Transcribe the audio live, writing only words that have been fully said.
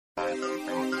Call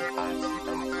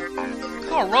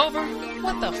Rover?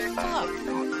 What the fuck?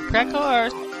 Crack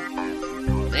cars.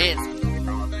 Liz.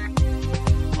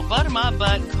 Well, butter my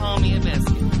butt and call me a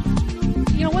biscuit.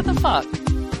 You know, what the fuck?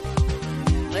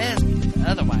 Liz,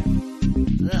 otherwise.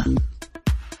 Ugh.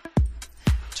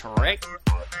 Trick.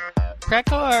 Crack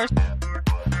cars.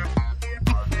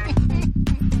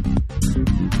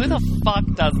 Who the fuck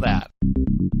does that?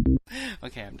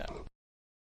 Okay, I'm done.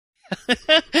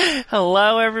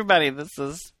 Hello, everybody. This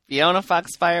is Fiona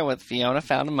Foxfire with Fiona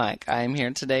Found a Mic. I am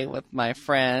here today with my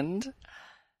friend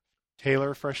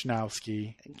Taylor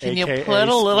Freshnowski. Can AKA you put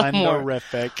a little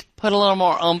Splendorific. Put a little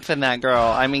more oomph in that, girl?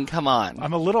 I mean, come on.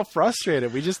 I'm a little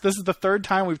frustrated. This is the third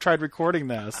time we've tried recording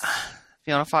this.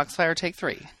 Fiona Foxfire, take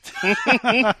 3.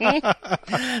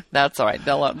 That's all right.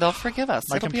 They'll forgive us.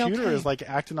 My It'll computer be okay. is like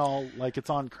acting all like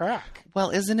it's on crack. Well,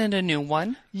 isn't it a new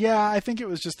one? Yeah, I think it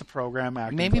was just the program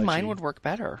acting. Maybe glitchy. mine would work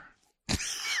better.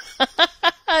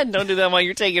 Don't do that while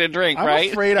you're taking a drink, I'm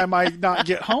right? afraid I might not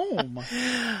get home.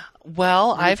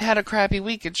 Well, I've had a crappy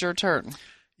week. It's your turn.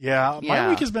 Yeah, my Yeah.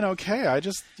 week has been okay. I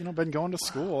just, been going to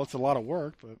school. It's a lot of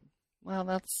work, but Well,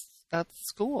 that's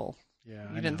school. yeah.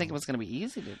 You didn't think it was going to be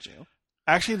easy, did you?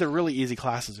 Actually, the really easy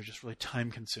classes are just really time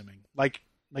consuming. Like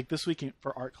this week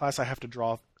for art class, I have to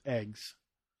draw eggs.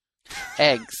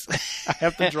 Eggs. I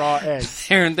have to draw eggs.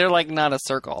 They're like not a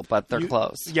circle, but they're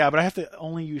close. Yeah, but I have to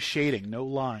only use shading, no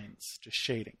lines, just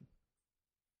shading.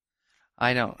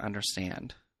 I don't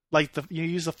understand. Like you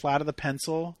use the flat of the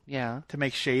pencil Yeah. to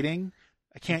make shading.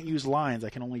 I can't use lines. I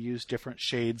can only use different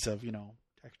shades of,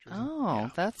 textures.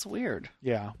 Oh, that's weird.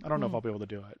 Yeah, I don't know if I'll be able to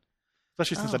do it.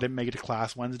 Especially since I didn't make it to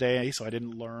class Wednesday, so I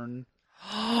didn't learn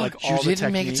like all the techniques. You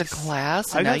didn't make it to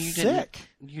class, and I now got sick.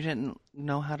 You didn't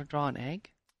know how to draw an egg?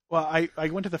 Well, I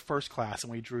went to the first class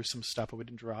and we drew some stuff, but we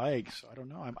didn't draw eggs. So I don't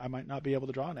know. I might not be able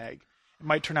to draw an egg. It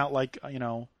might turn out like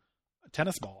a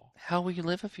tennis ball. How will you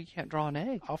live if you can't draw an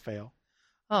egg? I'll fail.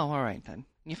 Oh, all right then.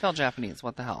 You fail Japanese.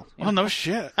 What the hell? Well, no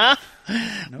shit. Huh?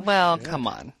 No Well, shit. come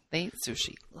on. They eat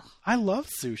sushi. I love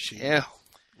sushi. Ew.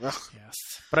 Yes.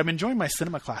 But I'm enjoying my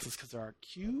cinema classes because there are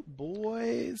cute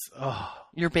boys. Oh.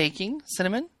 You're baking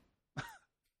cinnamon?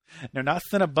 No, not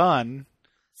Cinnabon.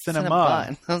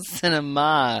 Cinema.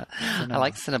 Cinema. I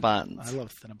like Cinnabuns. I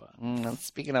love Cinnabon.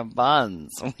 Speaking of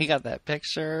buns, we got that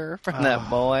picture from that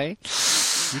boy.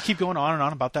 You keep going on and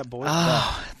on about that boy.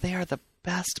 Oh, they are the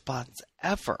best buns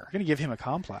ever. You're going to give him a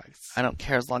complex. I don't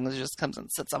care as long as he just comes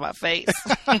and sits on my face.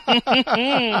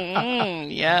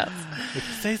 Yes. If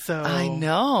you say so. I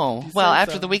know. You Well, say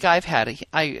after so. the week I've had,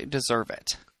 I deserve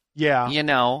it. Yeah.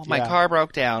 My Yeah. car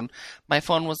broke down. My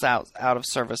phone was out of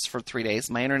service for 3 days.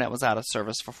 My internet was out of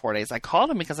service for 4 days. I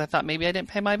called him because I thought maybe I didn't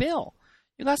pay my bill.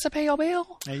 You guys to pay your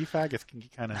bill? Yeah, you faggots can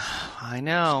get kind of I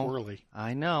know. squirrely.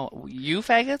 I know. You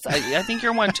faggots? I think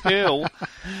you're one too.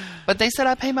 But they said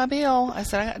I pay my bill. I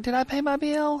said, did I pay my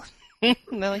bill? And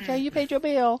they're like, yeah, you paid your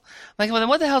bill. I'm like, well, then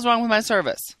what the hell's wrong with my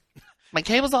service? My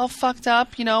cable's all fucked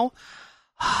up, And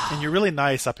you're really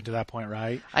nice up until that point,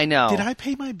 right? I know. Did I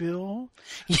pay my bill?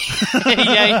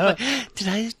 Yeah. Did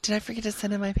I forget to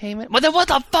send in my payment? Well, then what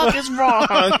the fuck is wrong?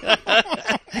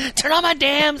 Turn on my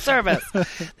damn service. They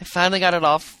finally got it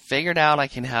all figured out. I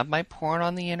can have my porn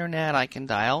on the internet. I can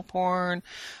dial porn.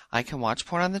 I can watch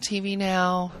porn on the TV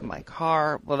now. My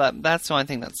car. Well, that's the only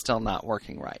thing that's still not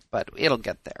working right, but it'll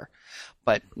get there.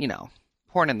 But,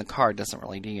 porn in the car doesn't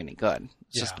really do you any good.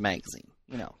 It's just a magazine,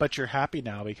 But you're happy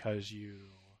now because you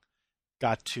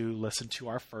got to listen to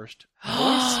our first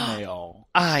voicemail.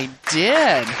 I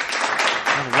did.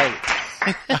 Wait.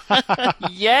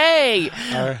 Yay!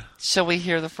 Shall we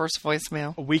hear the first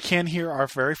voicemail? We can hear our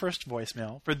very first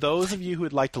voicemail. For those of you who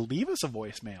would like to leave us a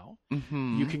voicemail,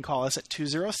 you can call us at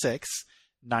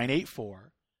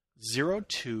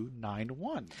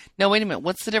 206-984-0291. No, wait a minute.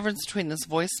 What's the difference between this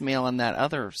voicemail and that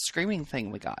other screaming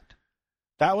thing we got?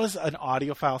 That was an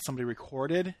audio file somebody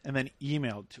recorded and then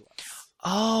emailed to us.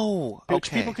 Oh, Which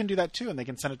okay. people can do that too, and they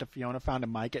can send it to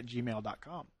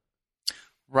FionaFoundAMic@gmail.com.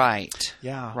 Right.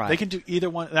 Yeah. Right. They can do either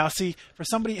one. Now, see, for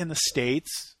somebody in the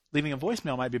States, leaving a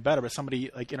voicemail might be better, but somebody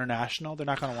like international, they're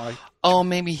not going to want to. Oh,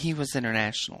 maybe he was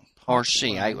international. Or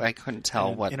she. I couldn't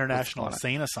tell what. International what's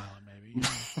insane asylum, maybe.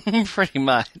 going on. Pretty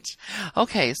much.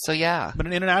 Okay, so yeah. But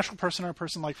an international person or a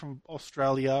person like from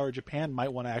Australia or Japan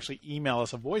might want to actually email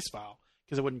us a voice file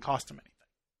because it wouldn't cost them anything.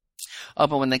 Oh,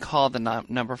 but when they call the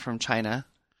number from China,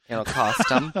 it'll cost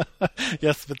them.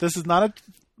 Yes, but this is not a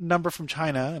number from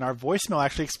China, and our voicemail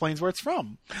actually explains where it's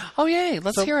from. Oh, yay.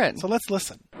 Let's hear it. So let's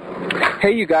listen.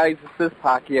 Hey, you guys. This is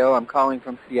Pacquiao. I'm calling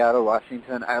from Seattle,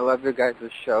 Washington. I love your guys'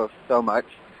 show so much.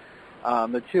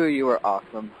 The two of you are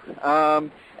awesome.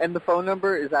 And the phone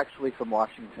number is actually from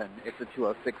Washington. It's a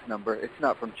 206 number. It's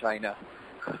not from China.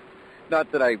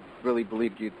 Not that I really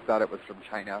believed you thought it was from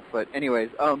China. But anyways,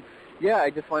 yeah, I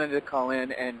just wanted to call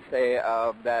in and say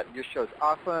that your show's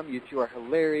awesome. You two are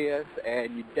hilarious,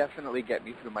 and you definitely get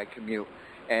me through my commute.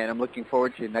 And I'm looking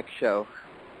forward to your next show.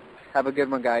 Have a good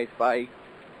one, guys. Bye.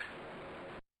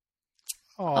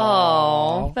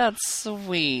 Oh, that's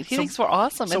sweet. He thinks we're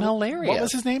awesome and hilarious. What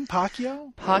was his name?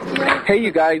 Pacquiao? Pacquiao? Hey,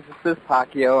 you guys. This is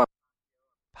Pacquiao.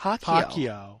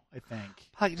 Pacquiao, I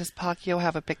think. Does Pacquiao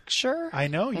have a picture? I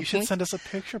know. You should send us a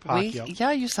picture, Pacquiao.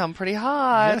 Yeah, you sound pretty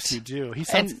hot. Yes, you do. He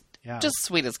sounds just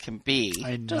sweet as can be.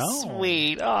 I know. Just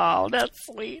sweet. Oh, that's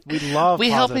sweet. We love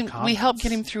positive comments. We help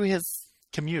get him through his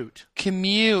commute.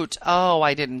 Oh,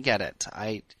 I didn't get it.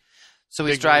 So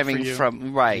he's driving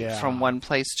from one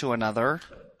place to another.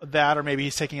 That, or maybe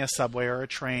he's taking a subway or a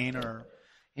train, or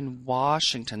in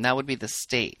Washington. That would be the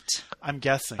state. I'm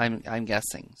guessing. I'm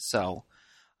guessing. So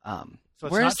it's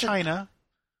not China.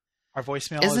 Our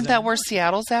voicemail isn't that where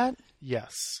Seattle's at?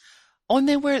 Yes. Oh, and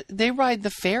they ride the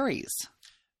ferries.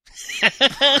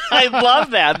 I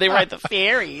love that. They ride the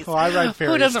ferries. Well, I ride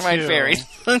ferries. Who doesn't ride ferries?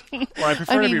 Well, I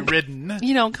prefer to be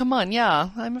ridden. Come on. Yeah,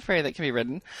 I'm a ferry that can be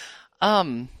ridden.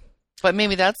 But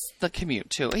maybe that's the commute,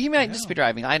 too. He might just be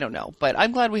driving. I don't know. But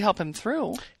I'm glad we help him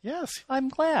through. Yes. I'm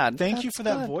glad. Thank you for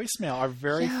that voicemail. Our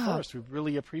very first. We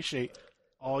really appreciate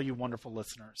all you wonderful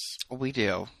listeners. We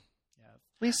do. Yeah.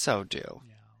 We so do.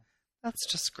 Yeah. That's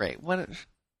just great.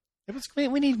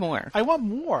 We need more. I want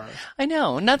more. I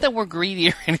know. Not that we're greedy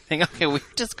or anything. Okay, we're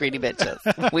just greedy bitches.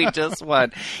 We just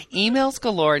want emails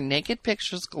galore, naked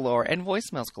pictures galore, and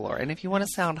voicemails galore. And if you want to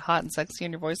sound hot and sexy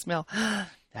in your voicemail,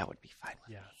 that would be fine with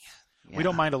me. Yeah. We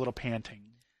don't mind a little panting.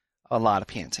 A lot of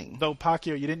panting. Though,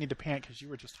 Pacquiao, you didn't need to pant because you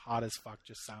were just hot as fuck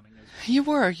just sounding as... You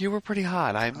were pretty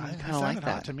hot. I kind of like that.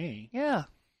 Hot to me. Yeah.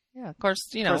 Yeah, of course,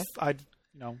 I'd,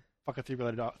 fuck a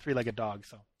three-legged dog,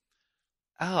 so...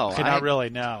 Oh, okay, not really.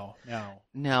 No.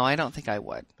 No, I don't think I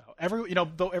would.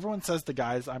 Though everyone says the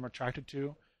guys I'm attracted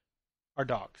to are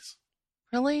dogs.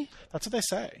 Really? That's what they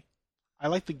say. I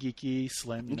like the geeky,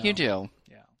 slim. You do.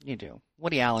 Yeah. You do.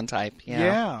 Woody Allen type.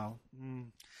 Yeah.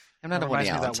 I'm not a Woody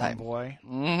Allen type. One boy.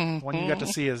 When you got to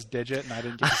see his digit and I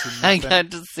didn't get to see nothing. I got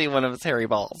to see one of his hairy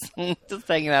balls just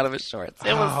hanging out of his shorts.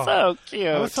 It was so cute.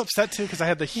 I was so upset too because I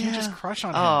had the hugest crush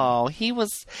on him. Oh,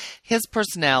 his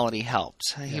personality helped.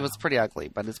 He was pretty ugly,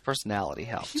 but his personality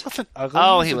helped. He wasn't ugly.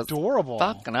 Oh, he was adorable.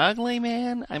 Fucking ugly,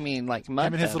 man. I mean, like mud.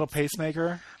 Him and his little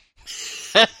pacemaker.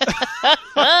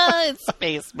 It's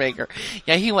pacemaker.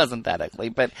 Yeah, he wasn't that ugly,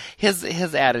 but his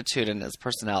attitude and his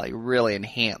personality really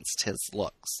enhanced his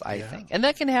looks, I think. And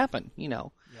that can happen, Yeah.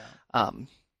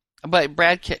 But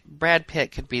Brad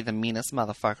Pitt could be the meanest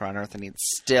motherfucker on earth and he'd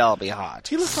still be hot.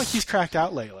 He looks like he's cracked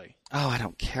out lately. Oh, I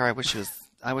don't care. I wish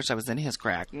I was in his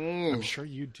crack. I'm sure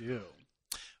you do.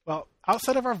 Well,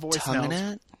 outside of our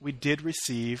voicemails, we did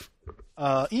receive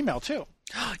email too.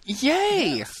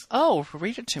 Yay! Yes. Oh,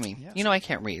 read it to me. Yes. I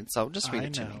can't read, so just read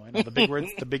it to me. I know.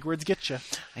 The big words get you.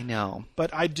 I know.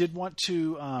 But I did want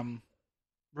to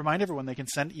remind everyone they can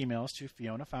send emails to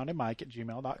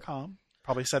FionaFoundandMike@gmail.com.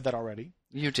 Probably said that already.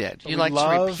 You did. You like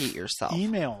to repeat yourself.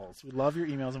 Emails. We love your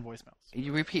emails and voicemails.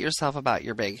 You repeat yourself about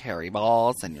your big hairy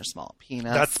balls and your small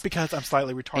penis. That's because I'm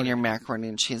slightly retarded. And your macaroni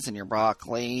and cheese and your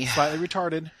broccoli. Slightly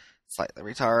retarded. Slightly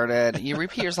retarded. You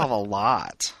repeat yourself a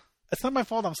lot. It's not my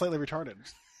fault I'm slightly retarded.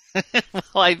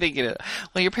 Well, I think it is.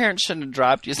 Well, your parents shouldn't have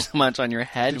dropped you so much on your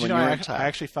head when you were a child. I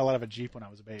actually fell out of a Jeep when I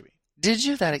was a baby. Did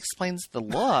you? That explains the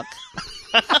look.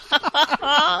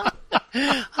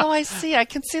 Oh, I see. I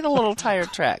can see the little tire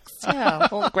tracks. Yeah,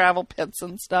 little gravel pits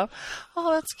and stuff.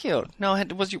 Oh, that's cute. No,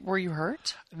 were you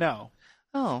hurt? No.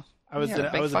 Oh. I was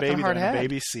a baby in a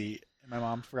baby seat, and my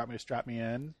mom forgot to strap me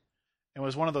in. It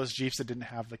was one of those Jeeps that didn't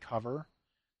have the cover.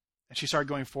 And she started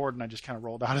going forward, and I just kind of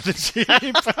rolled out of the Jeep.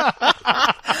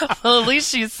 Well, at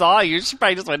least she saw you. She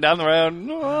probably just went down the road.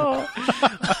 Oh.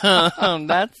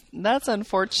 That's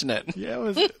unfortunate. Yeah, it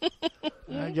was.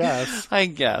 I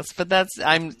guess. But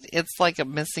it's like a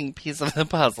missing piece of the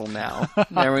puzzle now.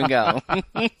 There we go.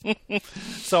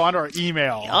 So on to our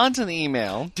email. On to the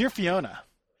email. Dear Fiona,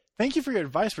 thank you for your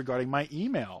advice regarding my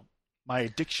email, my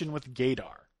addiction with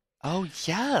gaydar. Oh,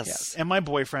 yes. And my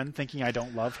boyfriend thinking I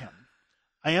don't love him.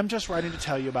 I am just writing to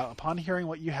tell you about upon hearing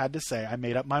what you had to say, I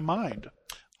made up my mind.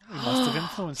 We must have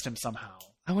influenced him somehow.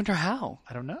 I wonder how.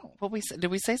 I don't know.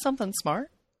 Did we say something smart?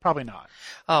 Probably not.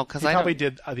 Oh, because I probably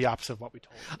did the opposite of what we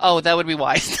told him. Oh, that would be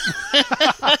wise.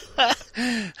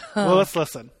 Well, let's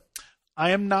listen. I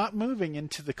am not moving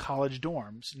into the college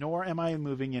dorms, nor am I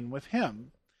moving in with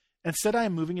him. Instead, I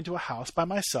am moving into a house by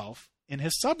myself in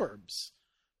his suburbs.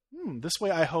 This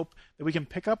way, I hope that we can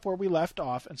pick up where we left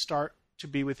off and start to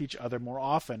be with each other more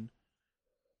often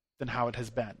than how it has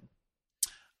been.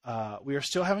 We are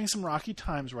still having some rocky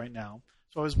times right now,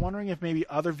 so I was wondering if maybe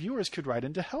other viewers could write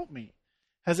in to help me.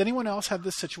 Has anyone else had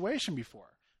this situation before?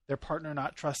 Their partner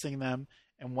not trusting them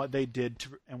and what they did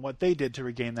to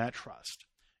regain that trust.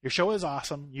 Your show is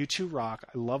awesome. You two rock.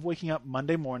 I love waking up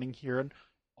Monday morning here in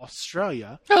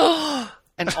Australia.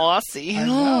 An Aussie. I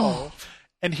know.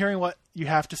 And hearing what you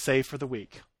have to say for the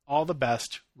week. All the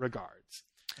best regards.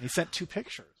 And he sent 2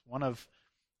 pictures. One of,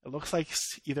 it looks like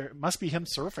it must be him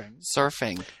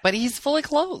surfing. But he's fully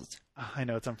clothed. I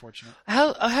know, it's unfortunate.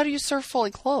 How do you surf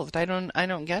fully clothed? I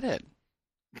don't get it.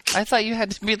 I thought you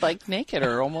had to be like naked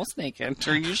or almost naked,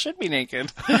 or you should be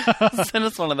naked. Send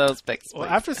us one of those pics, please. Well,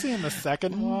 after seeing the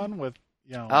second one with,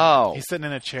 he's sitting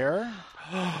in a chair.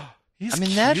 He's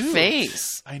cute. That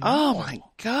face. I know. Oh my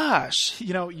gosh.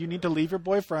 You need to leave your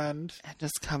boyfriend and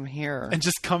just come here and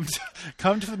just come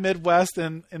to the Midwest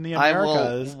and in the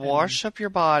Americas. I will wash up your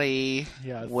body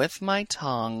with my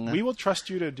tongue. We will trust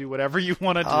you to do whatever you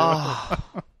want to do.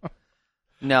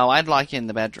 No, I'd lock you in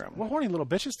the bedroom. We're horny little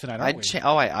bitches tonight, aren't we?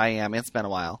 I am. It's been a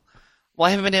while. Well, I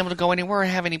haven't been able to go anywhere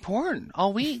and have any porn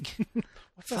all week.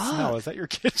 What's that smell? Is that your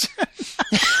kitchen?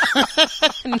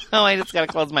 No, I just got to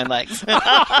close my legs. Oops,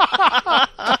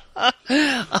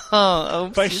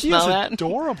 but he is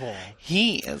adorable.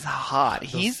 He is hot.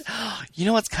 He's,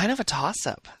 it's kind of a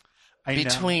toss-up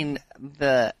between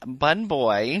the bun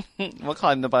boy, we'll call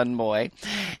him the bun boy,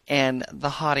 and the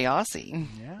hottie Aussie.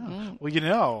 Yeah.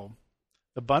 Well,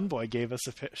 the bun boy gave us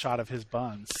a shot of his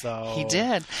bun, so... He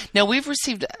did. Now, we've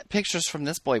received pictures from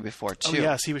this boy before, too. Oh,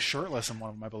 yes. He was shirtless in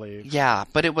one of them, I believe. Yeah,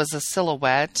 but it was a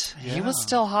silhouette. Yeah. He was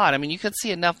still hot. I mean, you could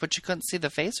see enough, but you couldn't see the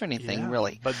face or anything,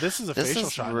 really. But this is a facial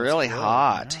shot. This is really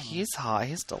hot. Yeah. He's hot.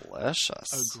 He's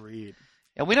delicious. Agreed.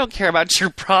 And we don't care about your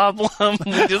problem.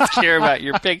 We just care about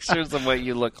your pictures and what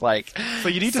you look like. So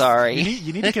you need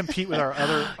you need to compete with our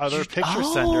other picture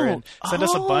sender and send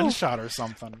us a bun shot or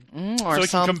something, or so we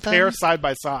can compare side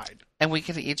by side. And we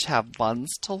could each have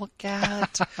buns to look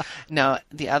at. No,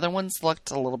 the other ones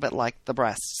looked a little bit like the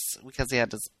breasts because he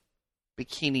had his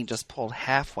bikini just pulled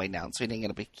halfway down, so he didn't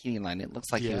get a bikini line. It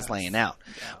looks like he was laying out.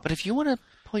 Yeah. But if you want to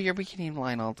pull your bikini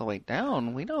line all the way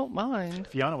down, we don't mind.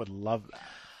 Fiona would love that.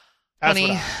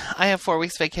 Honey, I have 4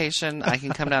 weeks vacation. I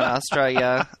can come down to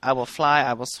Australia. I will fly.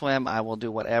 I will swim. I will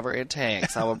do whatever it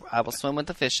takes. I will swim with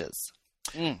the fishes.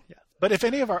 Yeah. But if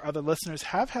any of our other listeners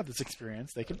have had this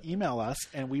experience, they can email us,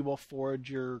 and we will forward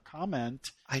your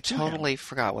comment. I totally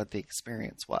forgot what the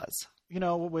experience was.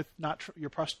 With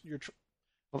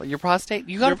your prostate?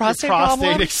 You got a prostate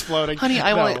problem? Exploding. Honey,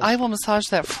 I will massage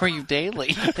that for you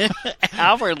daily.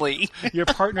 Hourly. Your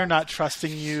partner not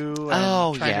trusting you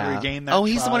and trying to regain that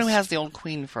he's trust. The one who has the old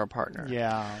queen for a partner.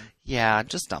 Yeah. Yeah,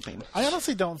 just dump him. I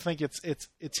honestly don't think it's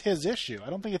his issue. I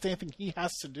don't think it's anything he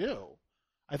has to do.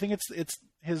 I think it's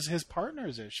his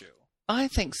partner's issue. I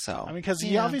think so. I mean, because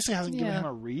he obviously hasn't given him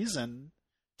a reason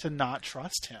to not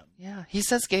trust him. Yeah, he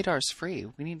says Gaydar's free.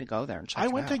 We need to go there and check it out.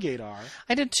 I went to Gaydar.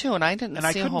 I did too, and I didn't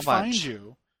see a whole bunch. And I couldn't find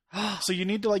you. So you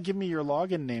need to give me your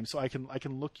login name so I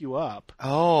can look you up.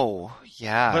 Oh,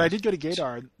 yeah. But I did go to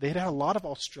Gaydar. They had a lot of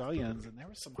Australians, and there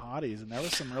were some hotties, and there were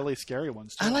some really scary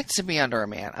ones too. I like to be under a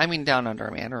man. I mean, down under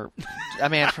a man, or a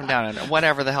man from down under.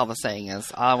 Whatever the hell the saying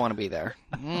is, I want to be there.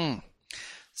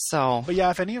 So, but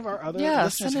if any of our other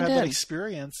listeners have that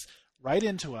experience, write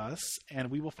into us,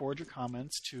 and we will forward your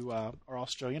comments to our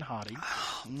Australian hottie.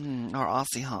 Our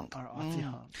Aussie hunk. Our Aussie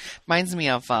hunk. Reminds me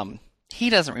of, he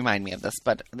doesn't remind me of this,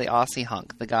 but the Aussie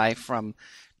hunk, the guy from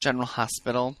General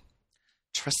Hospital,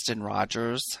 Tristan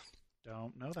Rogers.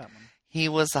 Don't know that one. He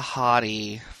was a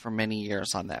hottie for many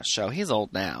years on that show. He's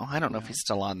old now. I don't know if he's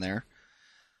still on there.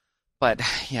 But,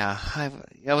 yeah,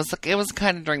 it was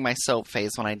kind of during my soap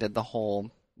phase when I did the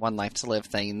whole One Life to Live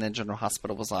thing, and then General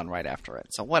Hospital was on right after it.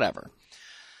 So whatever.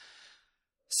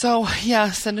 So,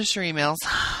 send us your emails.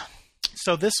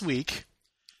 So this week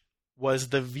was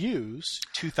The View's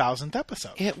 2000th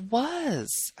episode. It was.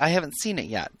 I haven't seen it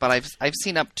yet, but I've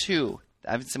seen up to.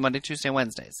 I've seen Monday, Tuesday,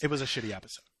 Wednesdays. It was a shitty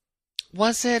episode.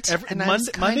 Was it?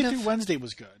 Monday through Wednesday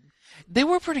was good. They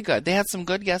were pretty good. They had some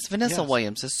good guests. Vanessa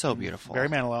Williams is so beautiful. Barry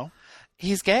Manilow.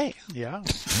 He's gay. Yeah.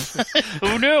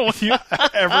 Who knew?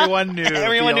 Everyone knew.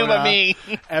 Everyone knew but me.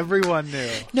 Everyone knew.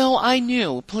 No, I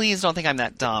knew. Please don't think I'm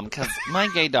that dumb, because my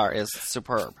gaydar is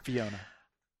superb. Fiona.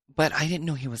 But I didn't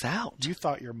know he was out. You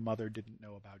thought your mother didn't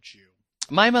know about you.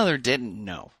 My mother didn't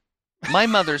know. My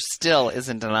mother still is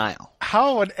in denial.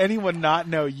 How would anyone not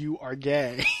know you are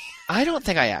gay? I don't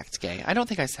think I act gay. I don't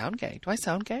think I sound gay. Do I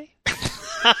sound gay?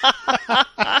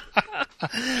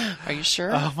 Are you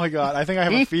sure? Oh my god, I think I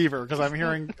have a fever because I'm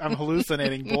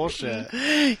hallucinating bullshit.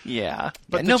 Yeah.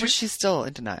 But But she's still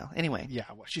in denial. Anyway. Yeah,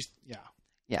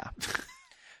 Yeah.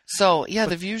 So, yeah,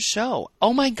 the View show.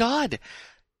 Oh my god.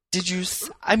 Did you,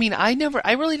 I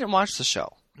really didn't watch the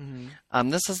show. Mm-hmm.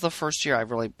 This is the first year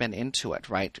I've really been into it,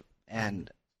 right? And,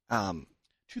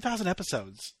 2,000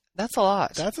 episodes. that's a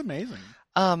lot. That's amazing.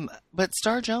 But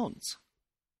Star Jones.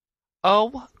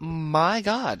 Oh my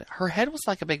god. Her head was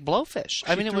like a big blowfish. She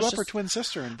it threw was up just... her twin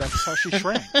sister, and that's how she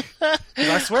shrank. 'Cause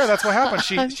I swear that's what happened.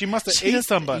 She must have ate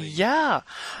somebody. Yeah.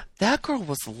 That girl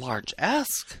was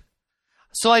large-esque.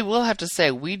 So I will have to say,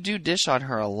 we do dish on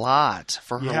her a lot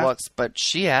for her looks, but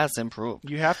she has improved.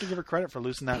 You have to give her credit for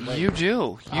losing that weight. You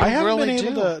do. I haven't really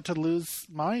been able to lose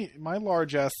my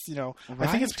large ass. Right. I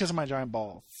think it's because of my giant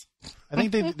balls. I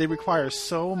think they require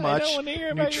so much I don't want to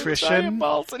hear nutrition. About your giant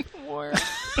balls anymore.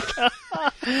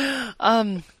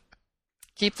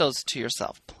 Keep those to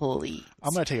yourself, please.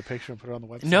 I'm gonna take a picture and put it on the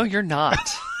website. No, you're not.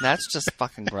 That's just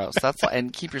fucking gross.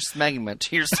 And keep your smegma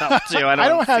to yourself too. I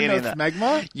don't have any no of that.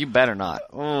 smegma. You better not.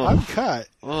 Ugh. I'm cut.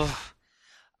 Ugh.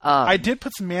 I did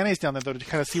put some mayonnaise down there though to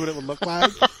kind of see what it would look like.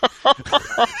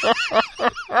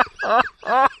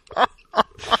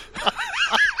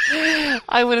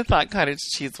 I would have thought cottage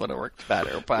cheese would have worked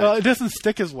better, but Well, it doesn't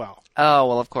stick as well. oh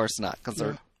well, of course not, because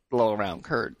they're little round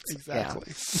curds. Exactly.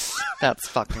 Yeah. That's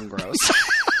fucking gross.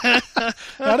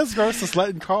 Not as gross as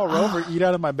letting Carl Rover eat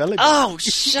out of my belly button. Oh,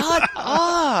 shut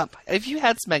up! If you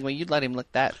had smegma, you'd let him lick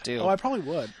that too. Oh, I probably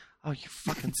would. Oh, you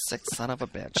fucking sick son of a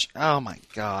bitch! Oh my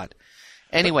god.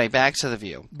 Anyway, back to The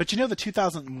View. But the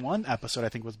 2001 episode I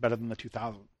think was better than the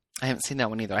 2000. I haven't seen that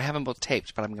one either. I haven't both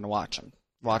taped, but I'm going to watch them.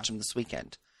 Watch them this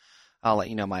weekend. I'll let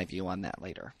you know my view on that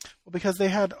later. Well, because they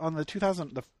had on the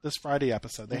 2000 this Friday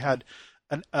episode, they had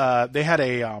a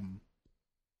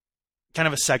kind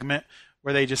of a segment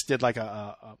where they just did like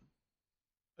a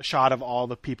shot of all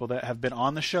the people that have been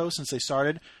on the show since they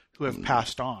started who have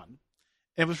passed on.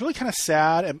 And it was really kind of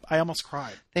sad, and I almost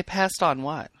cried. They passed on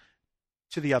what?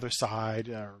 To the other side,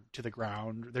 or to the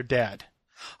ground. They're dead.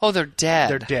 Oh, they're dead.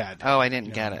 They're dead. Oh, I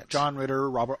didn't get it. John Ritter,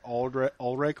 Robert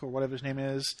Ulrich, or whatever his name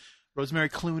is, Rosemary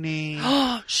Clooney.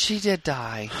 Oh, she did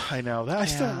die. I know that.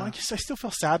 Yeah. I still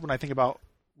feel sad when I think about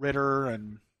Ritter,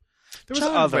 and there was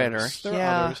John others. Ritter. There were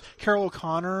Yeah. others. Carol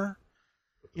O'Connor.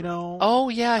 Oh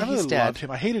yeah, I really he's dead. loved him.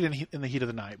 I hated In the Heat of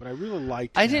the Night, but I really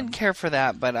liked him. I didn't care for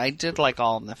that, but I did like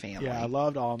All in the Family. Yeah, I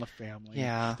loved All in the Family.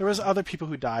 Yeah. There was other people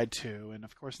who died too, and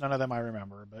of course none of them I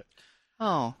remember. But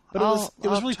it it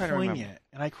was really try to remember. poignant,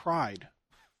 and I cried.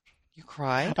 You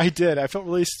cried? I did. I felt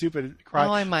really stupid. Cried.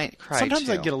 Oh, I might cry Sometimes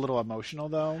too. I get a little emotional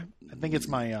though. I think it's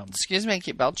my Excuse me, I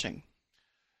keep belching.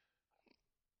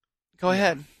 Go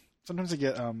ahead. Sometimes I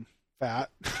get fat.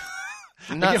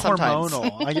 Not I get sometimes.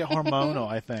 hormonal. I get hormonal,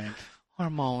 I think.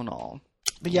 Hormonal.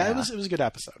 But yeah, it was a good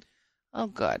episode. Oh,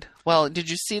 good. Well, did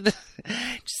you see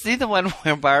the one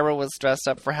where Barbara was dressed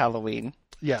up for Halloween?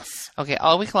 Yes. Okay,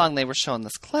 all week long they were showing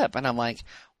this clip, and I'm like,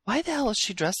 why the hell is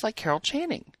she dressed like Carol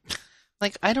Channing?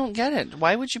 Like, I don't get it.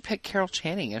 Why would you pick Carol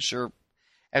Channing as your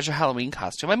Halloween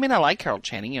costume? I mean, I like Carol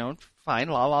Channing, fine,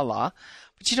 la la la,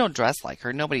 but you don't dress like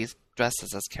her. Nobody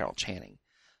dresses as Carol Channing.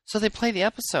 So they play the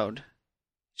episode.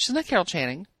 She's not Carol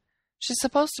Channing. She's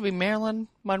supposed to be Marilyn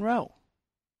Monroe.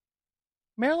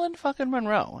 Marilyn fucking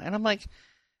Monroe. And I'm like,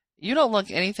 you don't look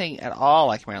anything at all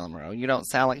like Marilyn Monroe. You don't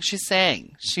sound like... She's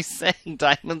saying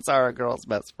diamonds are a girl's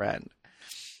best friend.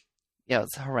 Yeah,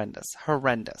 it's horrendous.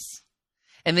 Horrendous.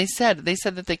 And they said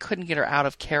that they couldn't get her out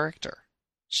of character.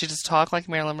 She just talked like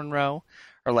Marilyn Monroe,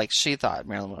 or like she thought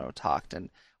Marilyn Monroe talked, and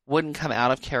wouldn't come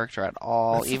out of character at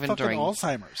all, That's even during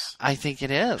Alzheimer's. I think it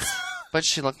is. But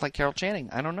she looked like Carol Channing.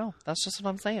 I don't know. That's just what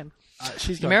I'm saying.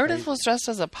 Meredith was dressed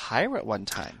as a pirate one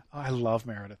time. Oh, I love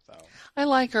Meredith, though. I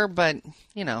like her, but,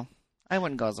 I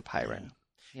wouldn't go as a pirate.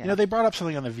 Yeah. They brought up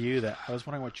something on The View that I was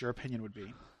wondering what your opinion would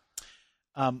be.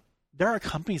 There are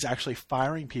companies actually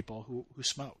firing people who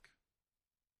smoke.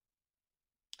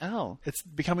 Oh. It's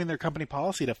becoming their company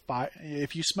policy to fire.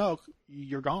 If you smoke,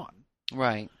 you're gone.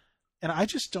 Right. And I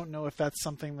just don't know if that's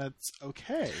something that's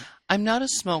okay. I'm not a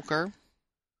smoker,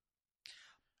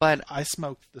 but... I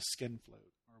smoked the skin flute,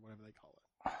 or whatever they call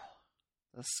it.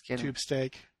 The skin... Tube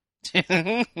steak.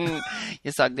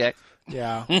 You suck dick.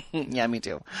 Yeah. Yeah, me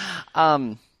too.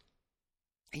 Yeah,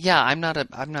 I'm not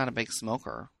a big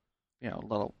smoker. A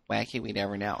little wacky weed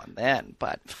every now and then,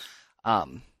 but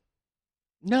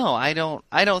no, I don't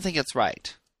think it's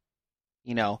right.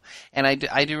 And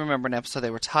I do remember an episode they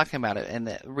were talking about it, and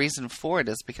the reason for it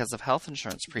is because of health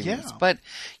insurance premiums. Yeah. But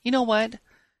you know what?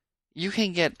 You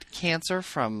can get cancer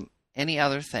from any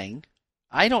other thing.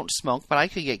 I don't smoke, but I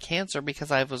could get cancer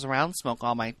because I was around smoke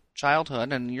all my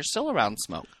childhood, and you're still around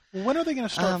smoke. When are they going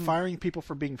to start firing people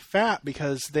for being fat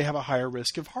because they have a higher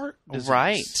risk of heart disease?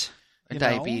 Right.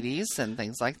 Diabetes and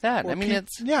things like that. Or I mean,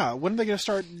 it's... Yeah, when are they going to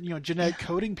start, genetic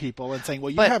coding people and saying, well,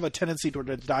 you have a tendency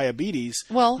toward diabetes,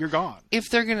 you're gone. If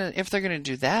they're gonna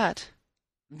do that,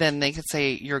 then they could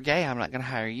say, you're gay, I'm not going to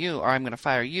hire you, or I'm going to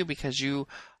fire you because you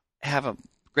have a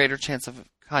greater chance of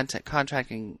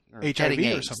contracting or HIV getting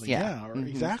or AIDS. something. Yeah, or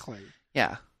exactly.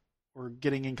 Yeah. Or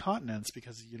getting incontinence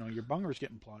because, your bunger's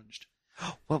getting plunged.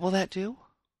 What will that do?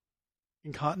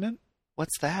 Incontinent?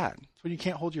 What's that? It's when you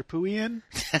can't hold your pooey in.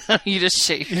 You just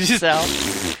shave yourself.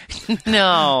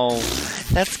 No,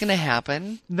 that's going to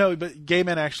happen. No, but gay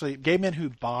men who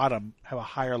bottom have a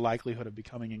higher likelihood of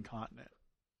becoming incontinent.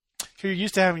 So you're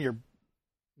used to having your,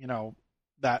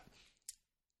 that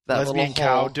lesbian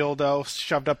cow dildo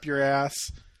shoved up your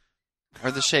ass. Or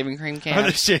the shaving cream can. Or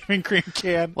the shaving cream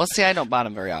can. Well, see, I don't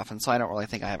bottom very often, so I don't really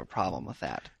think I have a problem with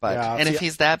that. But if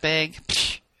he's that big...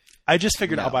 I just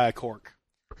figured I'll buy a cork.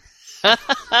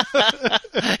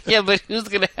 Yeah, but who's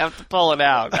going to have to pull it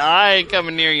out? I ain't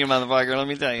coming near you, motherfucker, let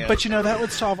me tell you. But, that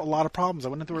would solve a lot of problems. I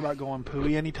wouldn't have to worry about going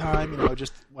pooey anytime.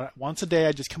 Just once a day,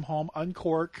 I just come home,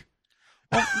 uncork.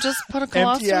 Well, just put a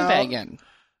colostomy bag in.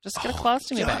 Just get a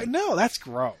colostomy bag. No, that's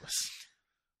gross.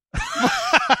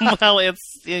 Well,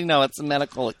 it's it's a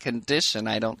medical condition.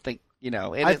 I don't think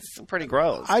it's pretty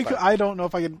gross. I don't know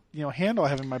if I could handle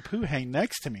having my poo hang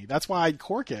next to me. That's why I'd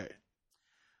cork it.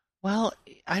 Well,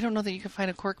 I don't know that you can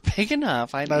find a cork big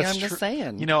enough. I'm just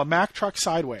saying. A Mack truck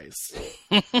sideways.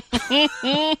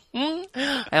 I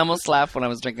almost laughed when I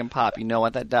was drinking pop. You know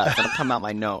what that does? It'll come out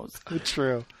my nose.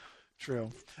 True.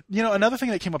 Another thing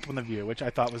that came up on The View, which I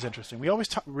thought was interesting. We always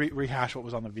rehash what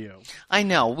was on The View. I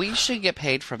know. We should get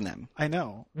paid from them. I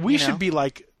know. We should be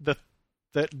like the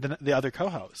other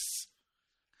co-hosts.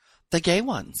 The gay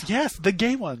ones. Yes, the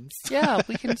gay ones. Yeah,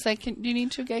 we can say, do you need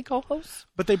 2 gay co-hosts?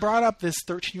 But they brought up this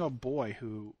 13-year-old boy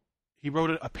who he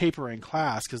wrote a paper in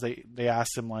class because they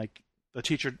asked him, the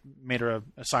teacher made her an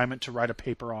assignment to write a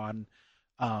paper on,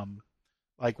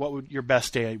 what would your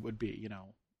best day would be,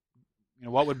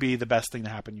 what would be the best thing to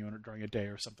happen to you during a day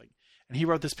or something. And he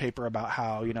wrote this paper about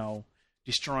how,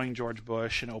 destroying George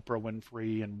Bush and Oprah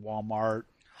Winfrey and Walmart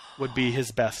would be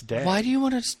his best day. Why do you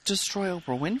want to destroy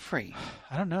Oprah Winfrey?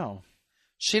 I don't know.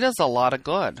 She does a lot of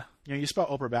good. You spell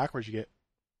Oprah backwards, you get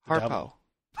Harpo.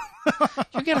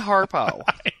 You get Harpo.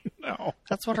 I know.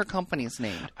 That's what her company's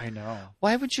named. I know.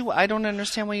 Why would you? I don't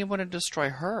understand why you want to destroy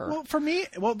her. Well, for me,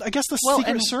 I guess the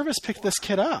Secret Service picked this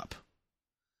kid up.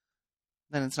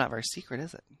 Then it's not very secret,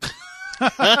 is it?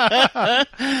 The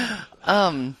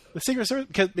Secret Service,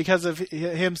 because of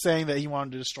him saying that he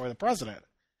wanted to destroy the president.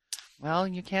 Well,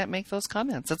 you can't make those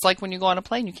comments. It's like when you go on a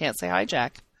plane, you can't say hi,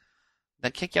 Jack.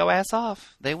 They'll kick your ass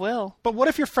off. They will. But what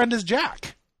if your friend is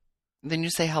Jack? Then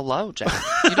you say hello, Jack.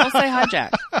 You don't say hi,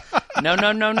 Jack.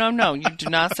 No. You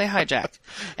do not say hi, Jack.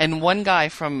 And one guy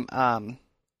from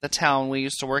the town we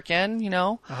used to work in,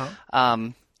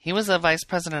 he was a vice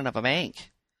president of a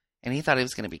bank. And he thought he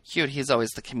was going to be cute. He's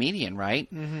always the comedian,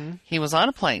 right? Mm-hmm. He was on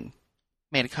a plane,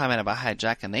 made a comment about hi,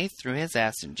 Jack, and they threw his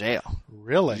ass in jail.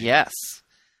 Really? Yes.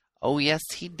 Oh, yes,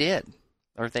 he did.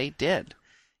 Or they did.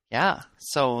 Yeah.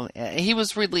 So he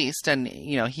was released and,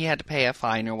 he had to pay a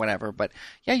fine or whatever. But,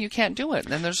 yeah, you can't do it.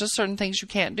 And there's just certain things you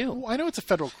can't do. Well, I know it's a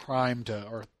federal crime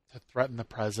to threaten the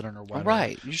president or whatever.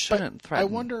 Right. You shouldn't threaten.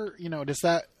 I wonder, does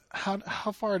that,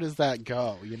 how far does that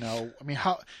go?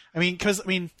 Because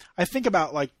I think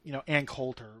about Ann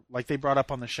Coulter, they brought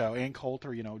up on the show, Ann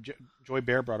Coulter, Joy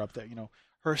Bear brought up that,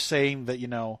 her saying that,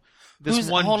 this who's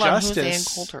justice. Ann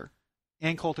Coulter?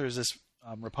 Ann Coulter is this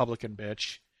Republican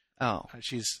bitch. Oh.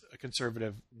 She's a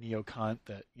conservative neo-cunt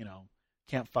that,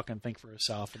 can't fucking think for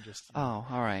herself and just all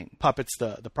right. puppets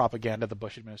the propaganda the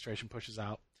Bush administration pushes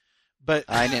out. But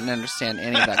I didn't understand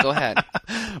any of that. Go ahead.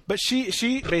 But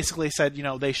she basically said,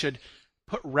 they should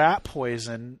put rat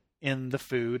poison in the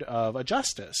food of a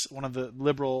justice, one of the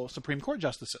liberal Supreme Court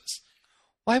justices.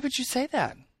 Why would you say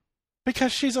that?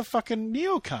 Because she's a fucking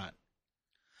neo-cunt.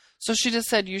 So she just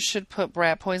said you should put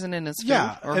rat poison in his food?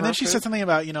 Yeah, and then she said something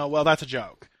about, well, that's a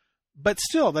joke. But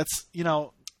still, that's,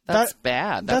 that's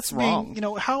bad. That's wrong.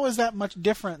 How is that much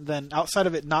different than, outside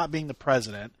of it not being the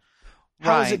president,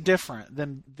 how is it different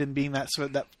than being that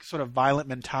sort of violent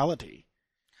mentality?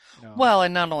 Well,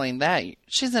 and not only that,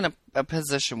 she's in a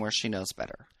position where she knows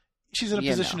better. She's in a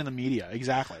position in the media,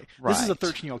 exactly. Right. This is a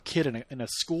 13-year-old kid in a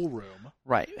schoolroom.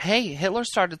 Right. Hey, Hitler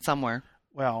started somewhere.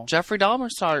 Well, Jeffrey Dahmer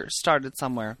started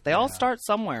somewhere. They all start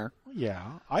somewhere.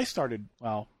 Yeah, I started.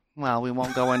 Well, Well, we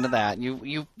won't go into that.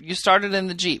 You started in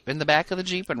the Jeep, in the back of the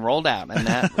Jeep, and rolled out, and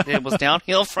that it was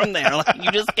downhill from there. Like,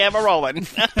 you just kept rolling.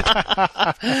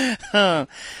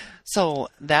 So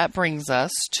that brings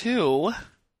us to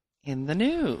in the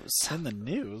news. In the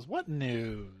news? What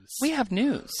news? We have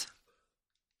news.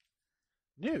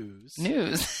 News?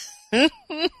 News.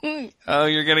 Oh,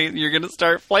 you're gonna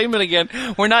start flaming again.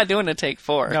 We're not doing a take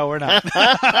 4. No, we're not.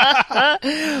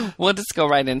 We'll just go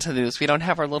right into the news. We don't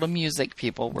have our little music,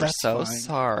 people. We're That's so fine.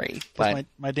 sorry. But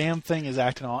my damn thing is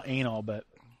acting all anal, but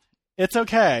it's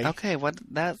okay. okay,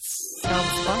 that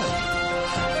sounds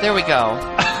fun. There we go.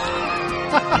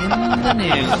 In the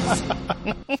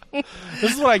news.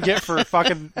 This is what I get for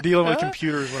fucking dealing with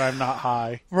computers when I'm not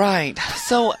high. Right.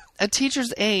 So, a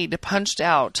teacher's aide punched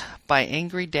out by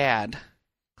angry dad,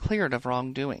 cleared of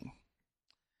wrongdoing.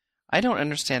 I don't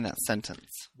understand that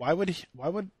sentence. Why would a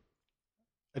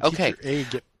teacher aide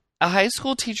get... A high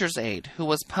school teacher's aide who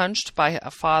was punched by a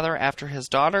father after his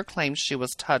daughter claims she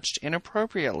was touched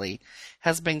inappropriately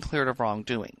has been cleared of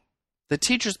wrongdoing. The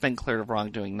teacher's been cleared of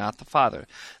wrongdoing, not the father.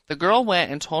 The girl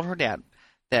went and told her dad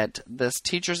that this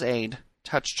teacher's aide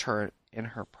touched her in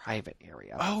her private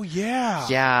area. Oh, yeah.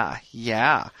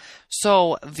 Yeah.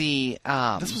 So the...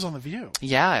 this was on The View.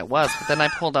 Yeah, it was. But then I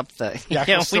pulled up the... Yeah,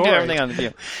 we do everything on The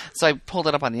View. So I pulled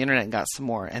it up on the internet and got some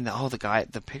more. And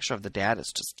the picture of the dad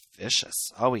is just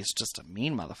vicious. Oh, he's just a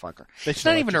mean motherfucker. He's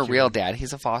not even her real dad.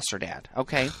 He's a foster dad.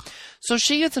 Okay? So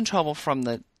she gets in trouble from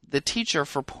the teacher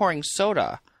for pouring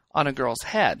soda on a girl's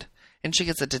head. And she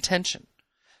gets a detention.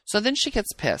 So then she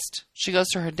gets pissed. She goes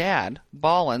to her dad,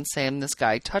 bawling, saying this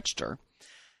guy touched her.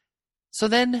 So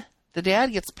then the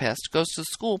dad gets pissed, goes to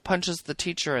school, punches the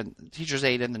teacher and the teacher's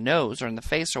aide in the nose or in the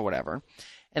face or whatever,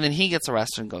 and then he gets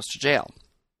arrested and goes to jail.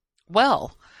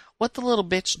 Well, what the little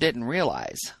bitch didn't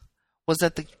realize was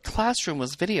that the classroom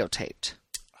was videotaped.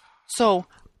 So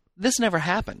this never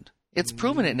happened. It's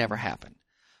proven it never happened.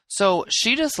 So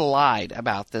she just lied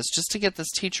about this just to get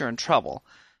this teacher in trouble.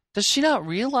 Does she not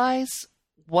realize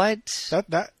what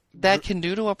that can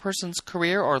do to a person's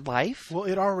career or life? Well,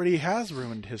 it already has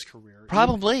ruined his career.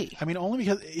 Probably. I mean, only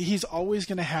because he's always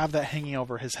going to have that hanging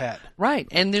over his head. Right.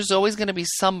 And there's always going to be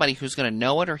somebody who's going to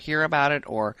know it or hear about it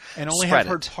or and only spread have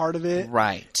heard part of it.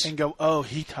 Right. And go, oh,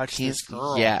 he touched this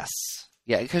girl. Yes.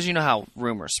 Yeah, because you know how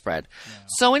rumors spread. Yeah.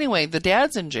 So anyway, the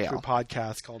dad's in jail. Through a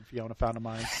podcast called Fiona Found a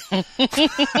Mind.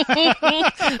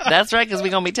 That's right, because we're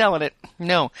going to be telling it.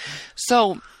 No.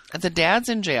 So the dad's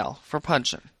in jail for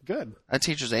punching. Good. A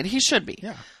teacher's aide. He should be.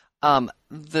 Yeah.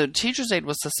 The teacher's aide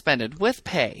was suspended with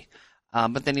pay,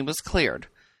 but then he was cleared.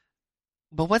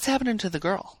 But what's happening to the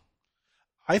girl?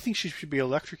 I think she should be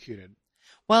electrocuted.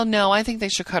 Well, no, I think they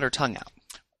should cut her tongue out.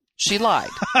 She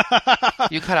lied.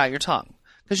 You cut out your tongue.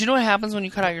 Because you know what happens when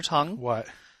you cut out your tongue? What?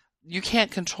 You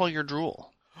can't control your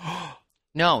drool.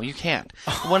 No, you can't.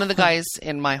 One of the guys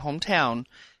in my hometown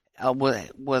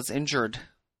was injured.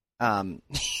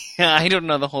 I don't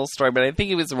know the whole story, but I think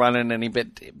he was running and he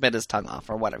bit his tongue off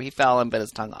or whatever. He fell and bit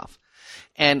his tongue off.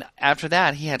 And after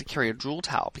that, he had to carry a drool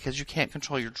towel because you can't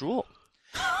control your drool.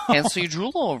 And so you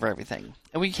drool over everything.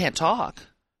 And we can't talk.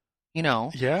 You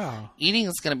know. Yeah. Eating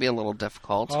is going to be a little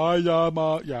difficult.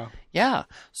 Yeah. Yeah.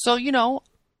 So, you know,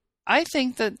 I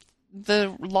think that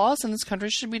the laws in this country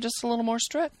should be just a little more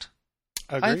strict.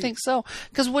 Agreed. I think so.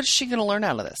 Because what's she going to learn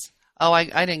out of this? Oh, I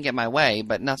didn't get my way,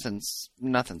 but nothing's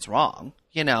wrong.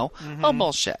 You know? Mm-hmm. Oh,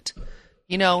 bullshit.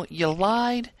 You know, you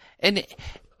lied. And,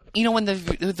 you know, when the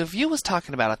View was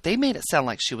talking about it, they made it sound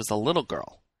like she was a little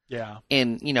girl. Yeah. She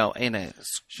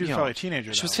was probably a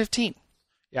teenager, She was 15.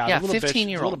 Yeah,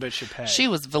 15-year-old. Little bitch should pay. She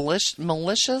was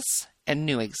malicious and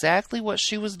knew exactly what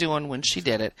she was doing when she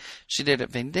did it. She did it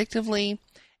vindictively,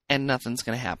 and nothing's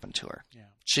going to happen to her. Yeah.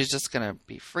 She's just going to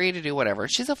be free to do whatever.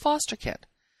 She's a foster kid.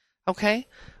 Okay?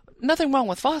 Nothing wrong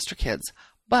with foster kids,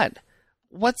 but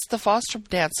what's the foster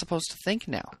dad supposed to think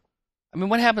now? I mean,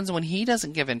 what happens when he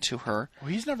doesn't give in to her?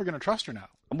 Well, he's never going to trust her now.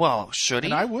 Well, should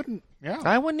he? And I wouldn't. Yeah.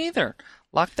 I wouldn't either.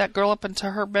 Lock that girl up into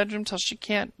her bedroom till she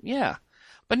can't. Yeah.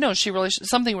 But no,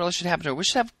 something really should happen to her. We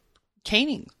should have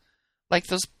caning. Like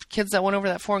those kids that went over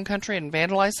that foreign country and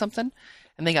vandalized something,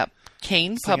 and they got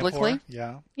caned publicly.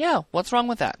 Yeah. Yeah. What's wrong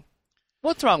with that?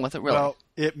 What's wrong with it, really? Well,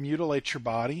 it mutilates your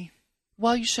body.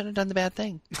 Well, you shouldn't have done the bad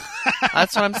thing.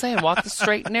 That's what I'm saying. Walk the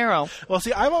straight and narrow. Well,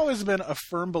 see, I've always been a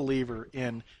firm believer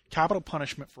in capital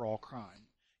punishment for all crime.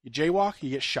 You jaywalk,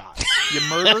 you get shot. You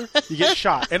murder, you get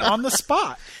shot. And on the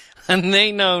spot. And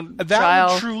they know that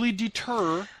would truly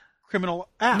deter criminal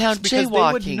acts. Now, because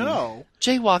jaywalking, they would know.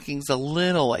 Jaywalking's a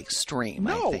little extreme,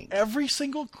 No, I think. every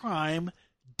single crime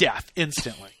death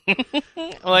instantly.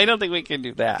 Well, I don't think we can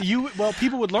do that.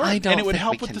 People would learn, I don't and it would think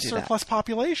help we with can the do surplus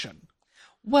population.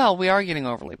 Well, we are getting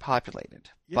overly populated,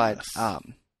 Yes.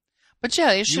 but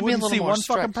yeah, it should You be a wouldn't little see more one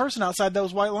strict. fucking person outside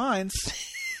those white lines.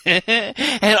 And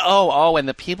and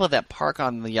the people that park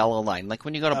on the yellow line, like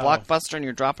when you go to Blockbuster and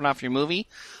you're dropping off your movie,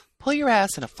 pull your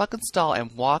ass in a fucking stall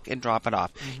and walk and drop it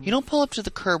off. Mm-hmm. You don't pull up to the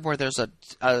curb where there's the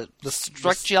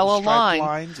strict yellow line.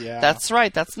 Lines, yeah. That's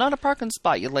right. That's not a parking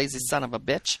spot, you lazy son of a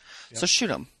bitch. Yep. So shoot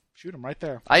them. Shoot them right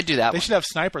there. I do that. They should have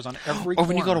snipers on every corner. Or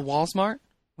when you go to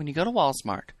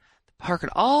Walmart, park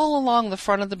it all along the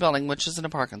front of the building, which isn't a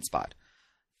parking spot.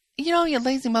 You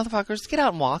lazy motherfuckers, get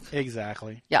out and walk.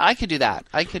 Exactly. Yeah, I could do that.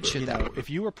 I could shoot that. If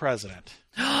you were president.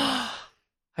 I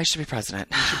should be president.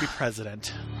 You should be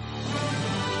president.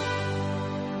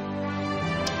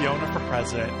 Fiona for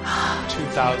president,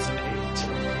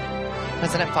 2008.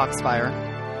 President Foxfire.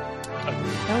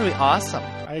 That would be awesome.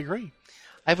 I agree.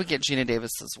 I would get Gina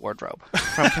Davis's wardrobe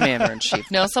from Commander-in-Chief.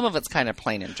 No, some of it's kind of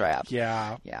plain and drab.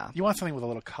 Yeah. Yeah. You want something with a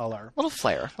little color. A little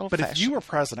flair. A little But fashion. if you were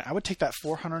president, I would take that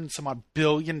 $400 and some odd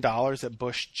billion that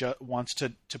Bush wants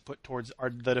to put towards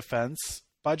the defense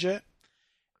budget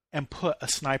and put a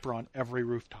sniper on every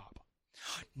rooftop.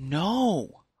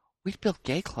 No. We'd build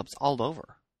gay clubs all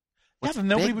over. Yeah, then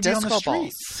nobody would be on the streets.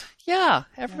 Balls. Yeah.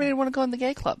 Everybody would want to go in the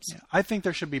gay clubs. Yeah. I think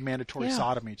there should be mandatory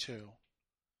sodomy, too.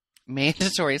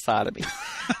 Mandatory sodomy.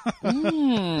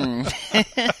 But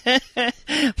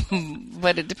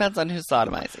it depends on who's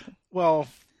sodomizing. Well,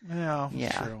 yeah,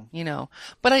 true.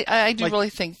 But I do really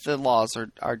think the laws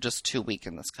are just too weak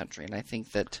in this country, and I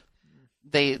think that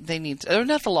they need to, or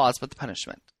not the laws, but the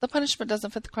punishment. The punishment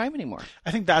doesn't fit the crime anymore. I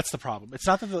think that's the problem. It's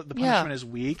not that the punishment is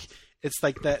weak. It's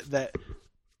like that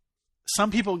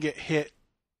some people get hit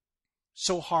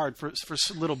so hard for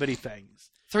little bitty things.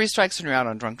 3 strikes and you're out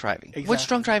on drunk driving. Exactly. Which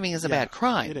drunk driving is a bad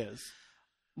crime. It is.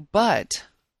 But,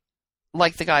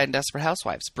 like the guy in Desperate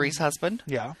Housewives, Bree's husband,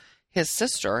 his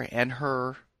sister and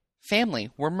her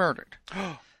family were murdered.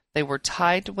 They were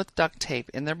tied with duct tape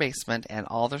in their basement and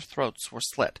all their throats were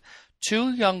slit.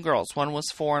 2 young girls, one was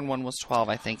 4 and one was 12,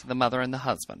 I think, the mother and the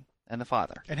husband and the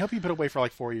father. And he'll be put away for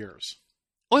like 4 years.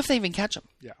 Or if they even catch him.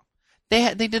 Yeah.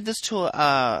 They did this to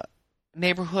a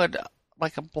neighborhood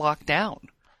like a block down.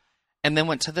 And then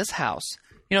went to this house.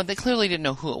 They clearly didn't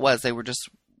know who it was. They were just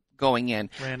going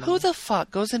in. Random. Who the fuck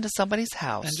goes into somebody's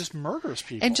house and just murders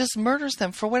people? And just murders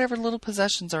them for whatever little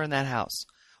possessions are in that house.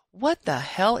 What the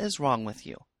hell is wrong with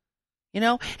you?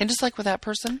 And just like with that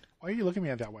person. Why are you looking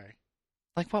at me that way?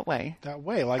 Like what way? That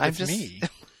way, like it's me.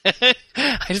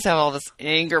 I just have all this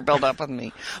anger built up on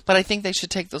me. But I think they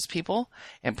should take those people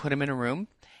and put them in a room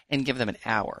and give them an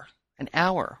hour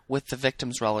with the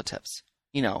victim's relatives.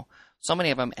 So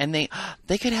many of them, and they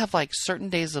could have like certain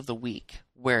days of the week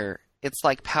where it's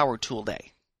like power tool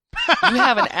day. You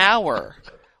have an hour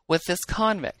with this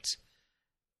convict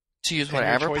to use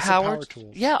whatever power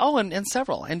tools. Yeah, and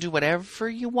several, and do whatever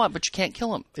you want, but you can't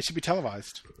kill them. It should be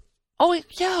televised. Oh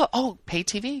yeah, pay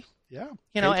TV. Yeah,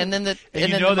 and then the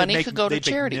money could go to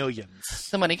charity. Millions.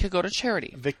 The money could go to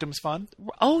charity. Victims fund.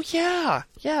 Oh yeah.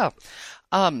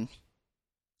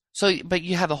 So, but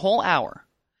you have a whole hour.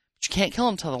 But you can't kill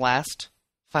them till the last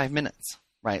 5 minutes,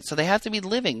 right? So they have to be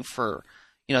living for,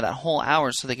 that whole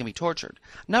hour so they can be tortured.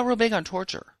 I'm not real big on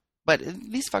torture, but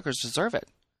these fuckers deserve it.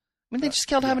 I mean, they just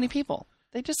killed how many people?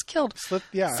 They just killed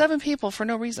 7 people for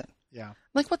no reason. Yeah.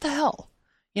 Like, what the hell?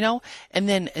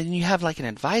 And you have like an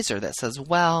advisor that says,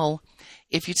 well,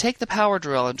 if you take the power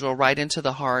drill and drill right into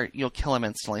the heart, you'll kill him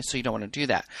instantly, so you don't want to do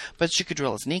that. But you could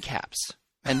drill his kneecaps.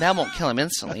 And that won't kill him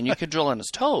instantly. And you could drill in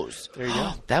his toes. There you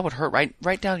go. That would hurt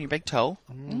right down your big toe.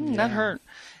 That hurt.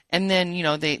 And then,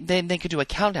 they could do a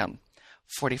countdown.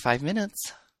 45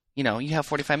 minutes. You have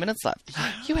 45 minutes left.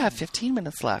 You have 15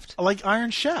 minutes left. Like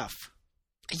Iron Chef.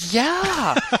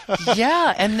 Yeah.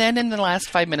 Yeah. And then in the last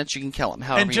 5 minutes, you can kill him.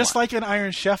 However And just you want. like an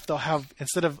Iron Chef, they'll have,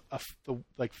 instead of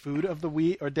like food of the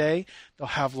week or day, they'll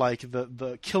have like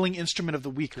the killing instrument of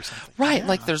the week or something. Right. Yeah.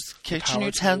 Like there's kitchen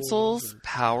utensils,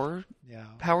 power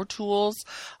tools,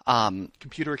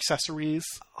 computer accessories.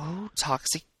 Oh,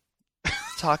 toxic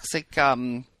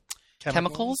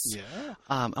chemicals. Yeah.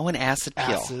 An acid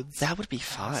peel. Acids. That would be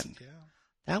fun. Acid, yeah.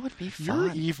 That would be fun.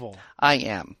 You're evil. I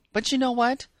am. But you know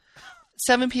what?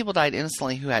 7 people died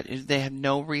instantly they had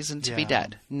no reason to be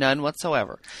dead. None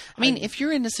whatsoever. I mean, if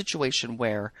you're in a situation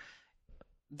where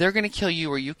they're going to kill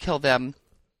you or you kill them,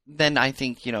 then I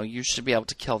think, you should be able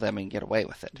to kill them and get away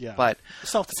with it. Yeah. But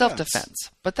self-defense.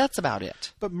 But that's about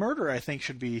it. But murder, I think,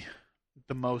 should be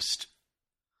the most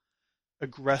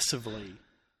aggressively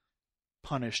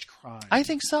punished crime. I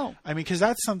think so. I mean, because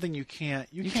that's something you can't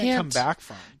come back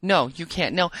from. No, you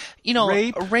can't. No,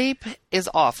 rape is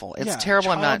awful. It's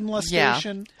terrible. Child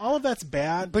molestation, all of that's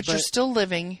bad. But you're still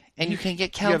living, and you can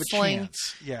get counseling. You have a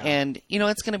chance. Yeah. And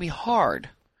it's going to be hard.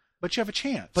 But you have a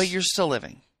chance. But you're still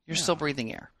living. You're still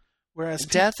breathing air. Whereas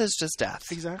death is just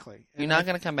death. Exactly. You're not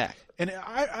going to come back. And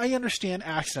I understand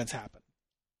accidents happen.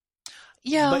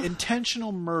 Yeah. But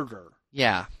intentional murder.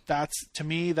 Yeah. That's, to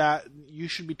me, that you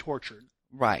should be tortured.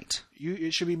 Right.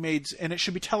 It should be made, and it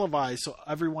should be televised so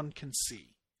everyone can see.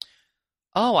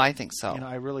 Oh, I think so.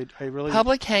 I really.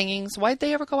 Public hangings. Why'd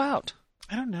they ever go out?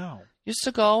 I don't know. Used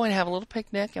to go and have a little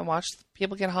picnic and watch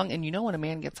people get hung. And when a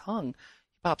man gets hung,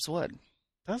 he pops wood.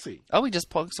 Does he? Oh, he just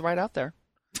pokes it right out there.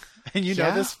 And you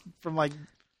know this from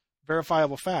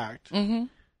verifiable fact. Mm-hmm.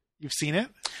 You've seen it?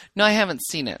 No, I haven't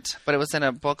seen it, but it was in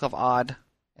a book of odd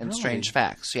and strange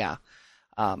facts. Yeah.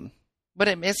 But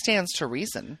it stands to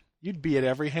reason. You'd be at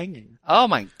every hanging. Oh,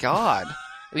 my God.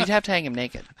 You'd have to hang him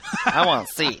naked. I want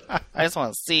to see. I just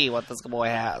want to see what this boy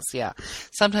has. Yeah.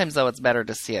 Sometimes, though, it's better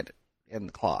to see it in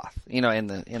the cloth, in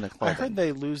the clothing. I heard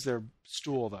they lose their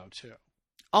stool, though, too.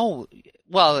 Oh,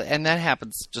 well, and that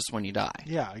happens just when you die.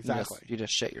 Yeah, exactly. You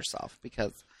just shit yourself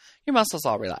because your muscles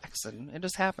all relax, and it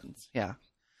just happens. Yeah.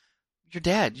 You're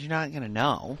dead. You're not going to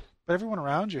know. But everyone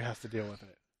around you has to deal with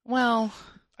it. Well,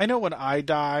 I know when I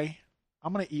die,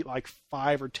 I'm going to eat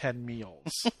 5 or 10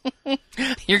 meals.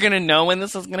 You're going to know when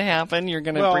this is going to happen? You're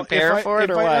going to prepare for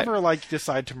it, or what? If I ever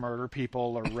decide to murder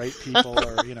people or rape people,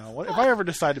 or if I ever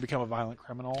decide to become a violent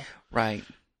criminal, right?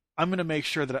 I'm going to make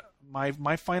sure that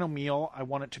my final meal, I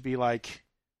want it to be like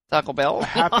Taco Bell, a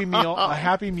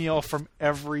happy meal from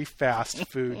every fast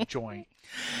food joint.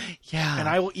 Yeah, and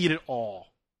I will eat it all,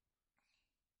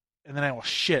 and then I will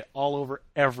shit all over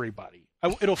everybody.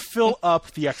 It'll fill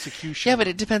up the execution. Yeah, but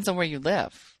it depends on where you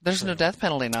live. There's no death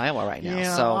penalty in Iowa right now.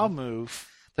 Yeah, so I'll move.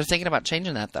 They're thinking about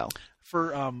changing that, though.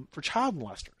 For child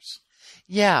molesters.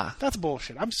 Yeah. That's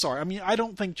bullshit. I'm sorry. I mean, I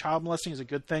don't think child molesting is a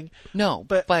good thing. No,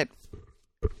 but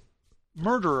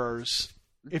murderers,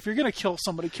 if you're going to kill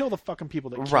somebody, kill the fucking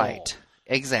people that kill. Right.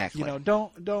 Exactly.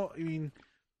 Don't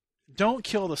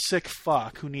kill the sick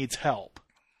fuck who needs help.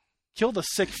 Kill the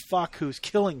sick fuck who's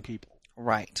killing people.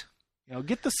 Right.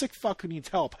 Get the sick fuck who needs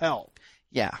help.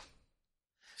 Yeah.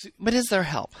 But is there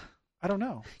help? I don't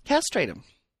know. Castrate them.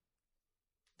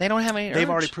 They don't have any urge. They've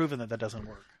already proven that doesn't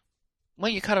work. Well,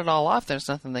 you cut it all off, there's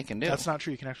nothing they can do. That's not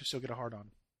true. You can actually still get a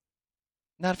hard-on.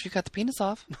 Not if you cut the penis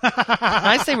off.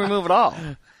 I say remove it all.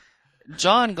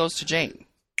 John goes to Jane.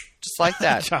 Just like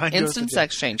that. Instant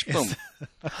sex change. Boom.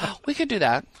 We could do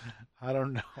that. I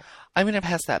don't know. I'm going to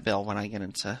pass that bill when I get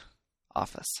into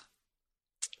office.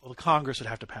 Well, the Congress would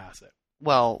have to pass it.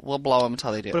 Well, we'll blow them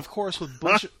until they do. But of course, with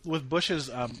Bush's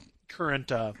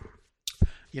current,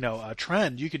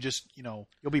 trend, you could just, you'll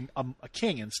be a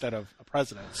king instead of a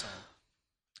president. So,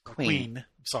 queen.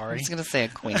 Sorry, I was gonna say a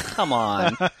queen. Come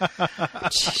on,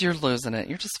 you're losing it.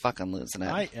 You're just fucking losing it.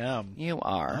 I am. You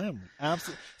are. I am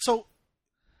absolutely. So,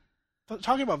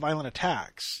 talking about violent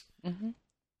attacks,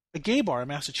 a gay bar in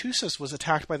Massachusetts was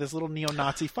attacked by this little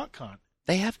neo-Nazi fuck cunt.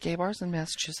 They have gay bars in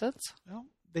Massachusetts? Well,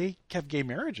 they have gay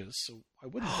marriages, so why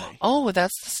wouldn't they? Oh,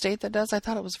 that's the state that does? I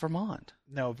thought it was Vermont.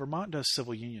 No, Vermont does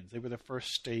civil unions. They were the first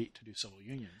state to do civil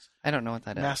unions. I don't know what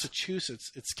that is. Massachusetts,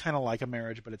 it's kind of like a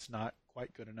marriage, but it's not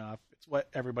quite good enough. It's what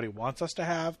everybody wants us to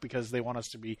have because they want us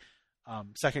to be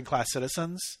second-class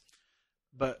citizens.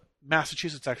 But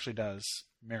Massachusetts actually does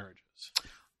marriages.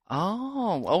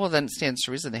 Oh, well, then it stands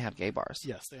to reason they have gay bars.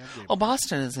 Yes, they have gay bars. Oh,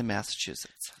 Boston is in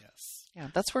Massachusetts. Yes. Yeah,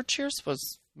 that's where Cheers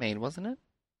was made, wasn't it?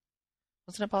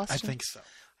 Wasn't it Boston? I think so.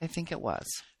 I think it was.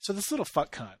 So this little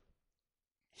fuck cunt,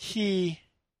 he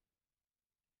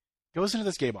goes into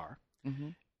this gay bar,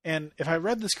 and if I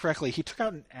read this correctly, he took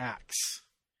out an axe.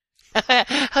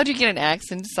 How do you get an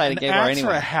axe inside a gay bar anyway? An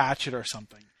axe or a hatchet or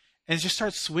something, and just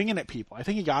starts swinging at people. I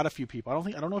think he got a few people.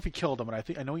 I don't know if he killed them,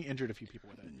 but I know he injured a few people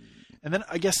with it. And then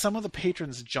I guess some of the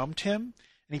patrons jumped him,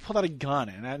 and he pulled out a gun,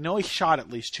 and I know he shot at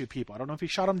least 2 people. I don't know if he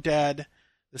shot them dead.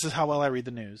 This is how well I read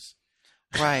the news.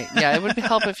 Right. Yeah, it would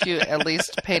help if you at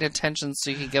least paid attention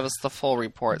so you could give us the full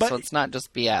report, so it's not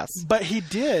just BS. But he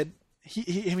did.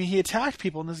 He attacked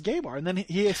people in this gay bar, and then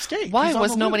he escaped. Why?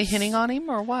 Was nobody hitting on him,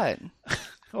 or what?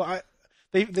 Well,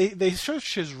 they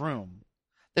searched his room.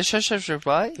 They searched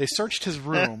what? They searched his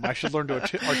room. I should learn to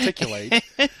articulate.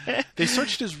 They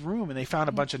searched his room, and they found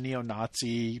a bunch of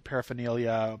neo-Nazi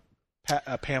paraphernalia,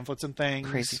 pamphlets and things.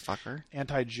 Crazy fucker.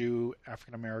 Anti-Jew,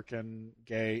 African-American,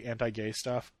 gay, anti-gay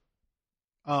stuff.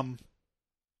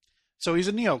 So he's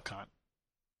a neocon.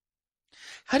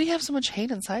 How do you have so much hate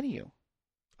inside of you?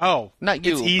 Oh, not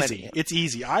you. It's easy. But... It's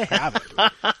easy. I have it.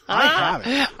 I have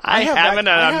it. I haven't, and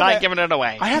I'm not giving it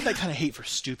away. I have that kind of hate for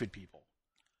stupid people.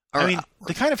 I mean,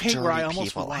 the kind of hate where I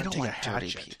almost want to take a hatchet.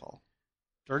 Dirty people.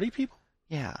 Dirty people?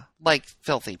 Yeah, like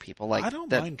filthy people. Like I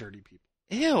don't mind dirty people.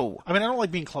 Ew. I mean, I don't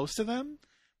like being close to them,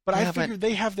 but I figure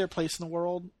they have their place in the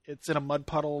world. It's in a mud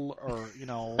puddle, or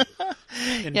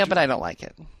yeah, but I don't like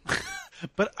it.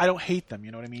 But I don't hate them.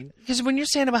 You know what I mean? Because when you're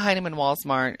standing behind them in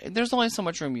Walmart, there's only so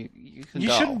much room you can go.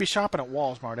 You shouldn't be shopping at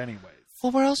Walmart anyways.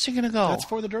 Well, where else are you going to go? That's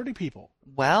for the dirty people.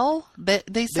 Well,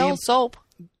 they sell soap.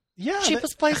 Yeah.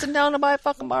 Cheapest place in town to buy a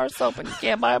fucking bar of soap, and you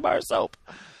can't buy a bar of soap.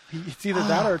 It's either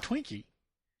that or a Twinkie.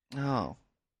 Oh.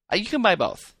 You can buy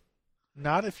both.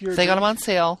 Not if you're... If they got them on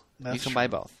sale, you can true. buy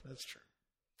both. That's true.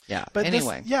 Yeah, but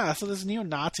anyway. So this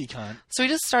neo-Nazi cunt... So he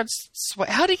just starts...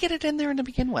 How do you get it in there to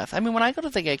begin with? I mean, when I go to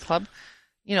the gay club,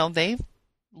 they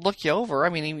look you over. I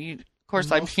mean, of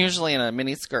course, I'm usually in a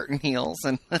mini skirt and heels,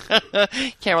 and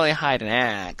can't really hide an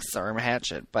axe or a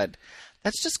hatchet, but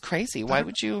that's just crazy. Why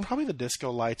would you... Probably the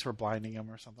disco lights were blinding him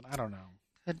or something. I don't know.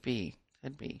 Could be.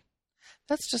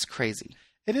 That's just crazy.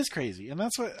 It is crazy, and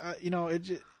that's what,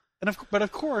 but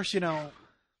of course,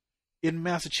 in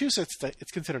Massachusetts,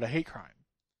 it's considered a hate crime.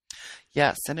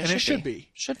 Yes, and it should be.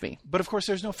 Should be. But of course,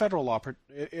 there's no federal law.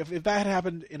 If that had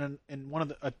happened in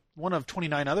one of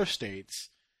 29 other states,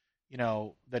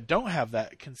 that don't have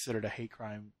that considered a hate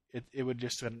crime, it would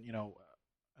just been an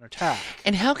attack.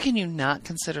 And how can you not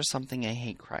consider something a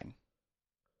hate crime?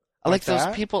 Like those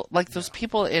people, those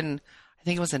people in, I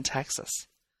think it was in Texas.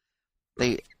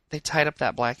 They tied up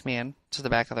that black man to the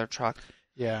back of their truck.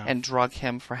 Yeah. And drug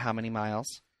him for how many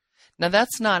miles? Now,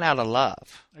 that's not out of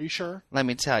love. Are you sure? Let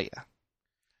me tell you.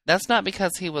 That's not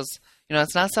because he was,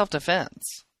 it's not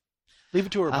self-defense. Leave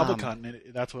it to a Republican, and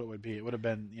that's what it would be. It would have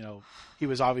been, he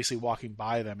was obviously walking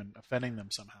by them and offending them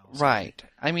somehow. So. Right.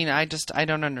 I mean, I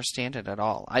don't understand it at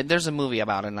all. There's a movie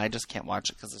about it, and I just can't watch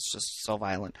it because it's just so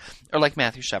violent. Or like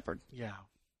Matthew Shepard. Yeah.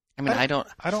 I mean, I don't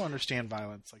understand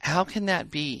violence like that. How can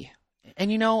that be? And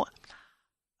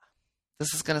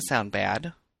this is going to sound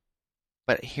bad,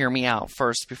 but hear me out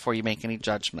first before you make any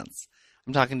judgments.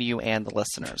 I'm talking to you and the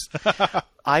listeners.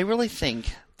 I really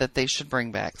think that they should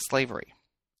bring back slavery.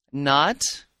 Not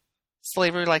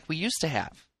slavery like we used to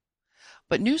have,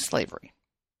 but new slavery.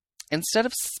 Instead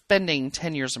of spending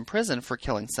 10 years in prison for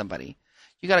killing somebody,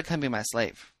 you got to come be my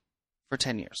slave for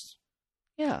 10 years.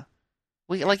 Yeah.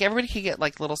 Everybody could get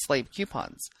little slave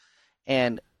coupons.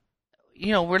 And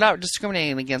we're not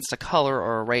discriminating against a color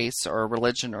or a race or a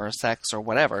religion or a sex or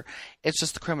whatever. It's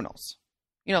just the criminals.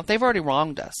 They've already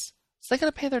wronged us. So they got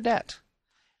to pay their debt.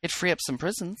 It'd free up some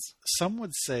prisons. Some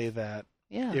would say that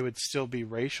it would still be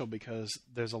racial because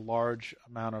there's a large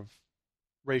amount of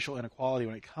racial inequality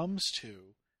when it comes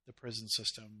to the prison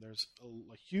system. There's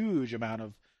a huge amount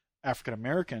of African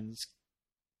Americans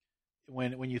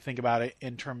when you think about it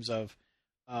in terms of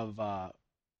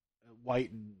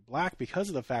white and black, because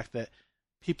of the fact that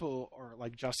people or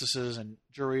justices and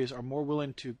juries are more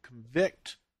willing to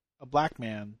convict a black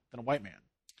man than a white man.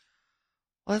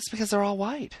 Well, that's because they're all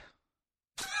white.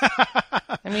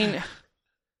 I mean,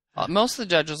 most of the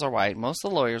judges are white. Most of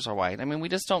the lawyers are white. I mean, we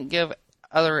just don't give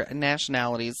other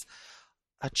nationalities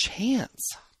a chance,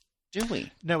 do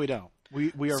we? No, we don't.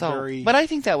 We are very... But I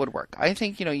think that would work. I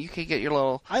think, you could get your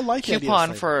little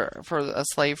coupon for a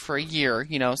slave for a year,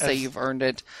 say you've earned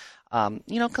it.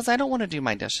 Because I don't want to do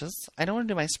my dishes. I don't want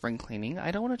to do my spring cleaning.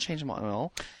 I don't want to change my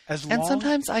oil. And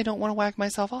sometimes I don't want to whack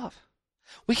myself off.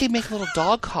 We could make little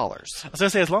dog collars. I was going to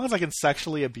say, as long as I can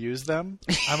sexually abuse them,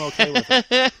 I'm okay with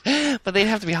it. But they'd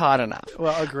have to be hot enough.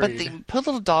 Well, agreed. But they put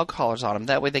little dog collars on them.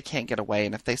 That way they can't get away.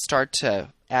 And if they start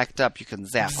to act up, you can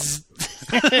zap them.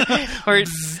 Or,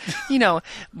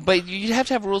 but you'd have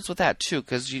to have rules with that, too,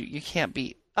 because you can't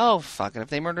be... Oh, fuck it. If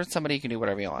they murdered somebody, you can do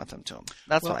whatever you want them to them.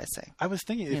 That's what I say. I was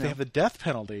thinking, if they have the death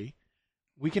penalty,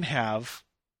 we can have,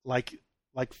 like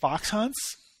fox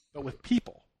hunts, but with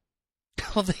people.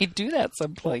 Well, they do that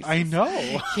someplace. I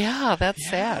know. Yeah, that's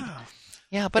sad.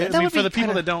 Yeah, but that would be for the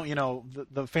people that don't,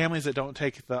 the families that don't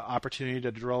take the opportunity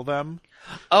to drill them.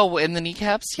 Oh, in the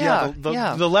kneecaps? Yeah.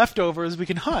 The leftovers we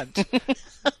can hunt.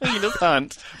 You just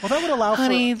hunt. Well, that would allow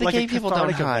Honey, for the gay people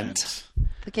don't hunt. Event.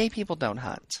 The gay people don't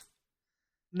hunt.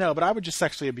 No, but I would just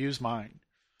sexually abuse mine.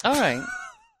 All right.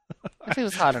 If it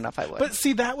was hot enough, I would. But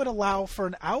see, that would allow for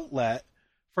an outlet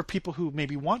for people who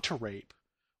maybe want to rape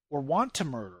or want to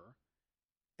murder,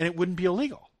 and it wouldn't be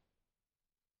illegal.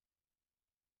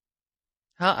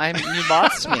 Huh? You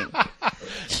lost me.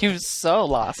 You so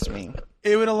lost me.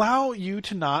 It would allow you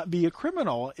to not be a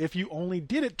criminal if you only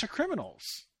did it to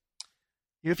criminals.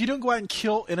 If you don't go out and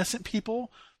kill innocent people,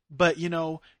 but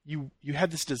you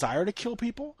had this desire to kill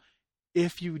people.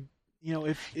 If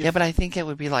Yeah, but I think it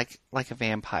would be like a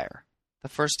vampire. The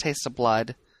first taste of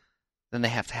blood, then they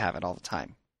have to have it all the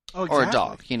time. Oh, exactly. Or a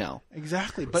dog,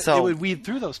 Exactly, but So- it would weed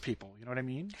through those people. You know what I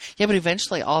mean? Yeah, but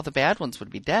eventually all the bad ones would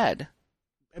be dead.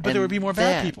 But there would be more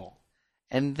bad then- people.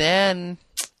 And then,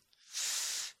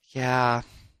 yeah,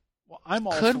 Well, I'm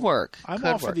all could for, work. I'm could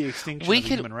all work. for the extinction We of the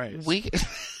could, human race. we could-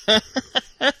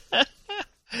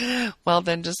 Well,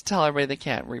 then just tell everybody they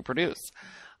can't reproduce.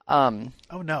 Oh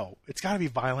no, it's got to be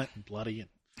violent and bloody. And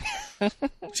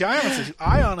see,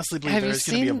 I honestly believe Have you there's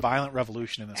going to be a seen- violent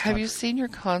revolution in this Have country. you seen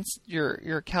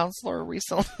your counselor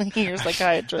recently? Your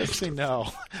psychiatrist? Actually,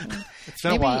 no. It's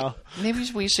been a Maybe, while. maybe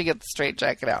we should get the straight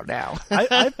jacket out now.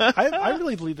 I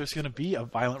really believe there's going to be a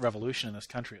violent revolution in this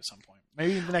country at some point.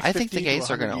 Maybe in the next I think 50 the gays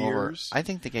to are going 100 to years. I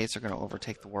think the gays are going to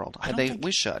overtake the world. I don't think-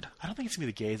 We should. I don't think it's going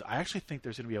to be the gays. I actually think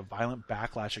there's going to be a violent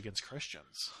backlash against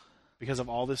Christians because of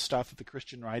all this stuff that the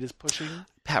Christian right is pushing.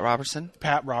 Pat Robertson.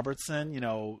 Pat Robertson,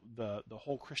 the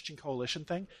whole Christian coalition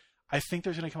thing. I think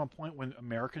there's going to come a point when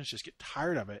Americans just get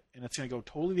tired of it, and it's going to go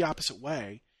totally the opposite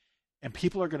way, and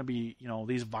people are going to be,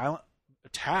 these violent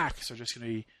attacks are just going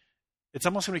to be. It's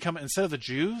almost going to become, instead of the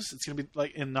Jews, it's going to be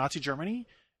like in Nazi Germany,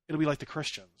 it'll be like the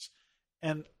Christians,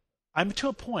 and I'm to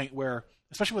a point where,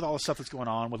 especially with all the stuff that's going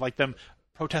on, with like them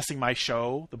protesting my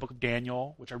show, the Book of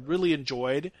Daniel, which I really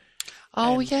enjoyed.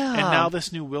 Oh, and, yeah. And now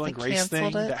this new Will and They Grace thing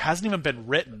canceled it? that hasn't even been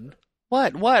written.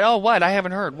 What? Oh, what? I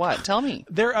haven't heard. What? Tell me.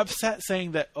 They're upset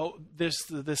saying that, there's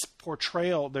this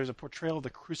portrayal, there's a portrayal of the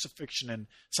crucifixion in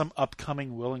some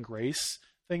upcoming Will and Grace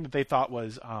thing that they thought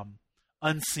was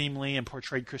unseemly and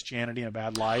portrayed Christianity in a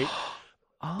bad light.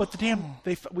 Oh. But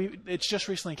it's just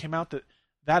recently came out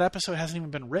that episode hasn't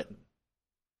even been written.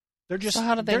 They're just So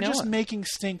how did they know just it? making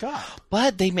stink up.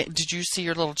 But did you see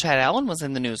your little Chad Allen was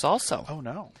in the news also? Oh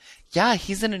no. Yeah,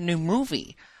 he's in a new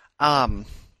movie. Oh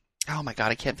my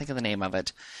God, I can't think of the name of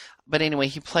it. But anyway,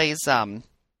 he plays a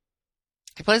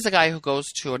guy who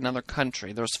goes to another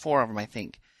country. There's 4 of them, I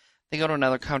think. They go to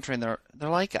another country and they're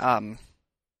like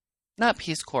not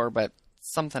Peace Corps, but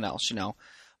something else, But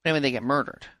anyway, they get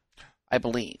murdered, I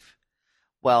believe.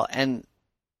 Well, and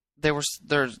they were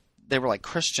like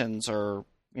Christians or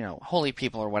holy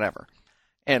people or whatever.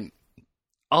 And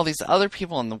all these other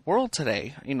people in the world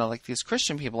today, like these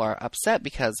Christian people are upset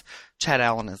because Chad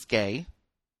Allen is gay.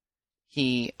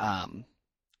 He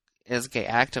is a gay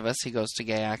activist. He goes to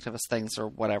gay activist things or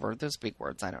whatever. There's big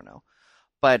words, I don't know.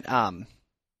 But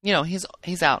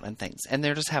he's out and things, and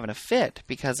they're just having a fit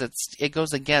because it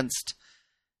goes against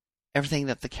everything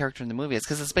that the character in the movie is,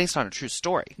 because it's based on a true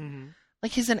story. Mm-hmm.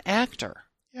 Like, he's an actor.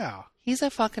 Yeah. He's a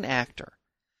fucking actor.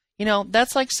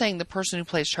 That's like saying the person who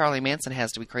plays Charlie Manson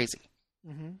has to be crazy.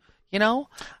 Mm-hmm. I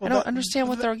don't understand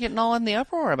what they're getting all in the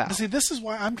uproar about. See, this is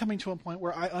why I'm coming to a point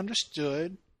where I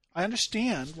understand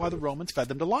why the Romans fed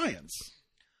them to lions.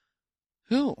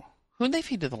 Who'd they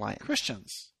feed to the lion?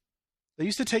 Christians. They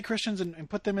used to take Christians and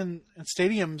put them in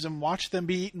stadiums and watch them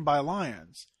be eaten by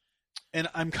lions. And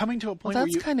I'm coming to a point Well,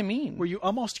 that's kind of mean. where you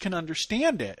almost can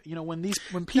understand it. When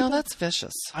people. No, that's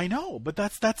vicious. I know, but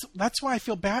that's why I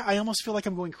feel bad. I almost feel like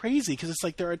I'm going crazy because it's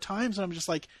like there are times when I'm just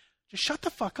like, just shut the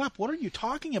fuck up. What are you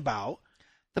talking about?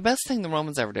 The best thing the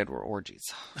Romans ever did were orgies.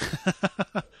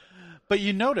 But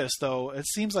you notice, though, it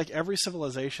seems like every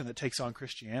civilization that takes on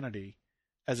Christianity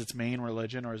as its main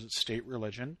religion or as its state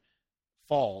religion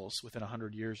falls within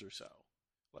 100 years or so.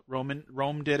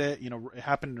 Rome did it. It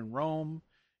happened in Rome.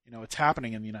 It's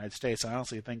happening in the United States. I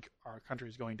honestly think our country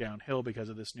is going downhill because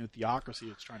of this new theocracy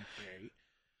it's trying to create.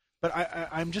 But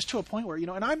I'm just to a point where,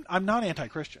 and I'm not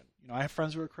anti-Christian. I have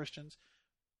friends who are Christians,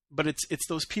 but it's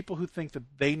those people who think that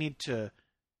they need to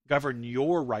govern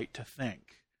your right to think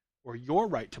or your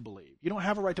right to believe. You don't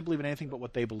have a right to believe in anything but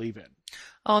what they believe in.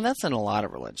 Oh, and that's in a lot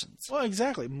of religions. Well,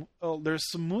 exactly. Well, there's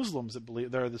some Muslims that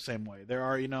believe they're the same way. There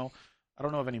are, I don't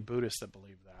know of any Buddhists that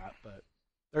believe that, but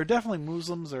there are definitely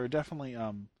Muslims. There are definitely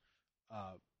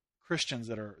Christians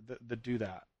that do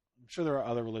that. I'm sure there are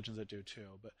other religions that do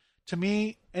too. But to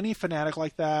me, any fanatic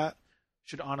like that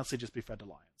should honestly just be fed to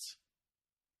lions.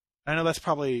 I know that's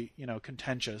probably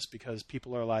contentious because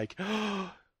people are like,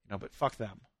 but fuck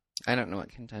them. I don't know what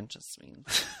contentious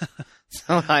means,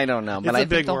 so I don't know. But It's a I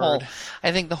big think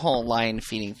word. the whole lion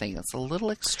feeding thing is a little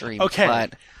extreme. Okay,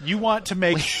 but you want to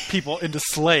make people into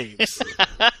slaves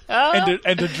and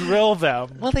to drill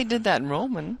them. well, they did that in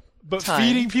Roman. But time.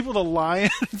 feeding people to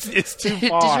lions is too Did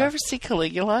far. you ever see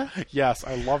Caligula? Yes,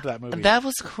 I love that movie. That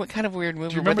was kind of a weird movie.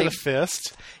 Do you remember where the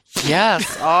fist?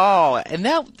 Yes. Oh,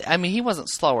 and he wasn't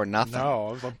slow or nothing. No.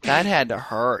 I was like, That had to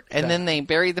hurt. And then they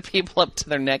buried the people up to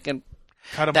their neck in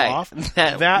cut them off.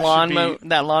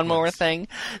 That lawnmower yes. thing.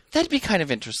 That'd be kind of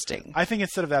interesting. I think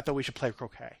instead of that, though, we should play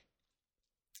croquet.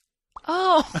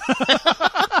 Oh,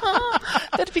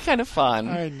 that'd be kind of fun.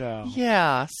 I know.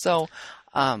 Yeah. So,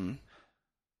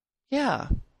 yeah.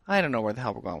 I don't know where the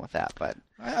hell we're going with that, but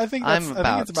I think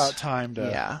it's about time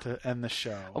to end the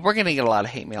show. We're going to get a lot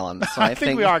of hate mail on this one. I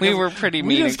think we are. We were pretty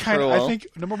mean and cruel. I think,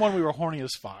 number one, we were horny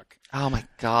as fuck. Oh, my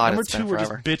God. Number two, we're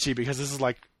just bitchy because this is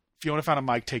like Fiona Found a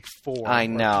Mic take 4. I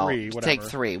know. Or 3, whatever. Take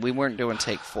 3. We weren't doing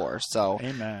take 4, so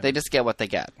Amen. They just get what they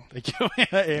get. Amen.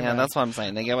 Yeah, that's what I'm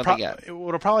saying. They get what they get.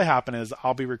 What'll probably happen is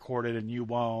I'll be recorded and you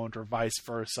won't, or vice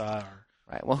versa.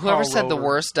 Right. Well, whoever said the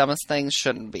worst, dumbest things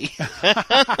shouldn't be.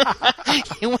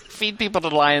 You want to feed people to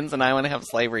lions, and I want to have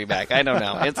slavery back. I don't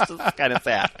know. It's just kind of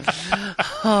sad.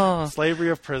 Slavery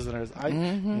of prisoners.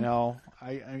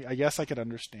 I guess I could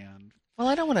understand. Well,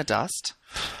 I don't want to dust.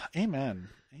 Amen.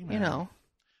 You know.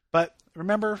 But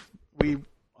remember, we'll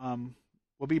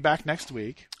be back next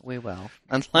week. We will.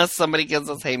 Unless somebody gives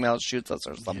us hate mail, shoots us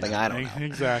or something. I don't know.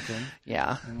 Exactly.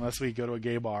 Yeah. Unless we go to a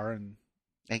gay bar and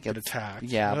get attacked.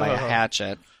 Yeah, by a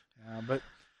hatchet. Yeah, but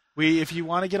if you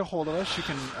want to get a hold of us, you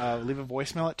can leave a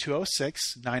voicemail at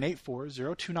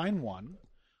 206-984-0291. If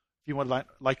you would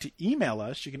like to email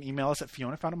us, you can email us at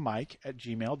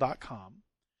FionaFoundAMic@gmail.com.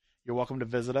 You're welcome to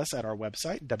visit us at our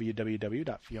website,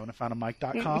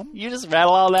 www.FionaFoundAMic.com. You just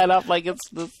rattle all that up like it's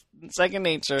the second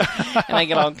nature, and I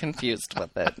get all confused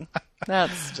with it.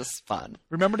 That's just fun.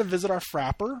 Remember to visit our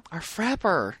Frapper. Our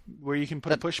Frapper. Where you can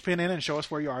put a push pin in and show us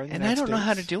where you are in the United States. And I don't know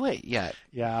how to States. do it yet.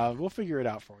 Yeah, we'll figure it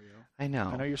out for you. I know.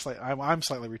 I know you're I'm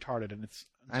slightly retarded, and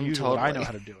I'm usually totally. I know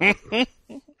how to do it.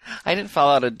 I didn't fall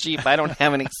out of Jeep. I don't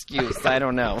have an excuse. I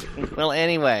don't know. Well,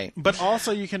 anyway. But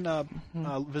also you can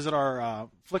visit our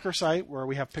Flickr site where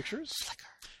we have pictures.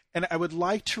 And I would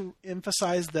like to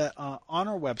emphasize that on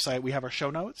our website we have our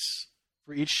show notes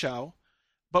for each show.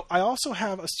 But I also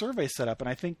have a survey set up, and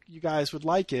I think you guys would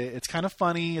like it. It's kind of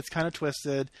funny. It's kind of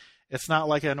twisted. It's not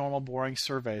like a normal boring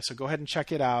survey. So go ahead and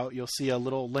check it out. You'll see a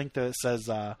little link that says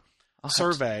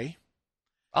survey.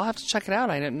 I'll have to check it out.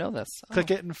 I didn't know this. Click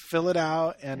it and fill it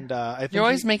out. And I think you're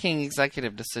always making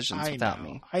executive decisions without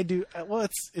me. I do. Well,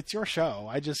 it's your show.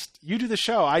 You do the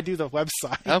show. I do the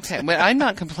website. Okay, but I'm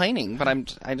not complaining. But I'm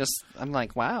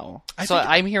like, wow.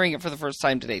 I'm hearing it for the first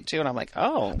time today too, and I'm like,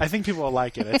 oh. I think people will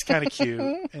like it. It's kind of cute,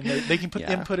 and they can put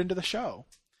input into the show.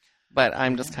 But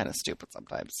I'm just kind of stupid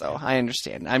sometimes, so I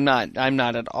understand. I'm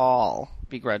not at all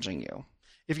begrudging you.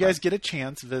 If you guys get a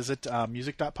chance, visit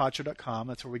music.podshow.com.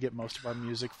 That's where we get most of our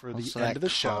music for the end of the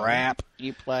show. Crap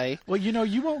you play. Well,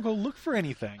 you won't go look for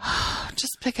anything.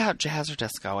 Just pick out jazz or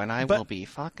disco, and I will be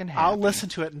fucking happy. I'll listen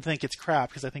to it and think it's crap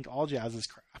because I think all jazz is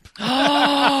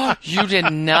crap. You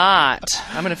did not.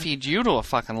 I'm going to feed you to a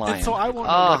fucking lion. And so I won't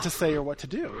know what to say or what to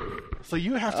do. So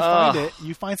you have to find it.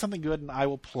 You find something good, and I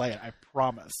will play it. I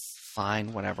promise.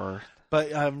 Fine, whatever.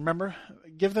 But remember,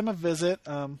 give them a visit.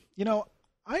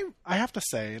 I have to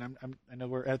say, and I know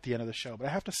we're at the end of the show, but I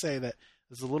have to say that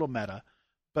this is a little meta.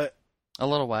 But a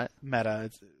little what? Meta.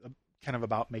 It's kind of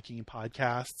about making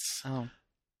podcasts. Oh.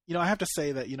 I have to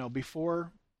say that,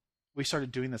 before we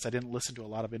started doing this, I didn't listen to a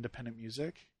lot of independent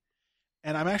music.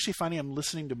 And I'm actually finding I'm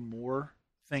listening to more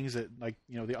things that, like,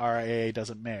 the RIAA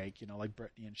doesn't make, like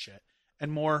Britney and shit. And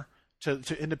more to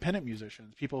independent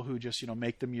musicians, people who just,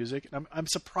 make the music. And I'm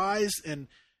surprised and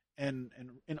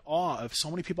in awe of so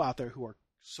many people out there who are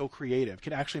so creative,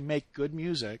 can actually make good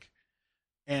music,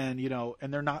 and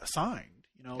and they're not signed.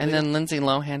 And then Lindsay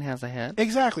Lohan has a hit.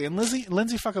 Exactly, and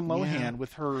Lindsay fucking Lohan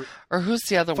with her who's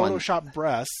the other one? Photoshop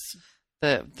breasts.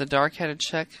 The dark-headed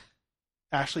chick,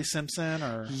 Ashley Simpson,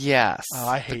 or yes,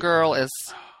 I hate the girl her. is.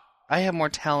 I have more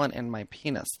talent in my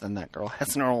penis than that girl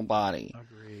has in her whole body.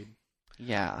 Agreed.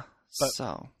 Yeah. But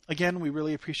so again, we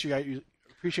really appreciate you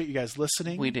guys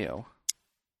listening. We do.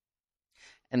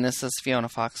 And this is Fiona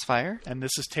Foxfire. And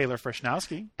this is Taylor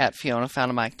Freshnowski. At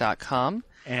FionaFoundAMic.com.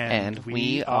 And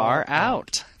we are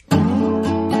out.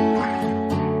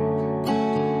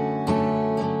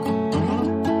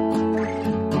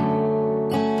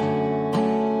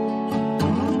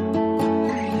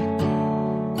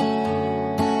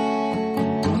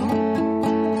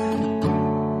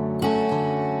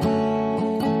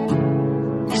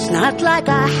 It's not like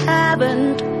I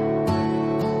haven't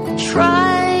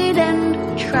tried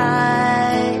and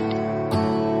tried.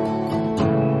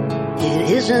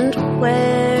 It isn't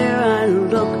where I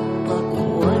look, but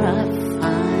what I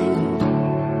find.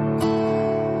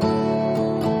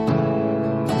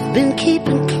 I've been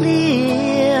keeping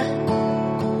clear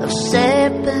of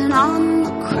stepping on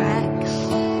the cracks.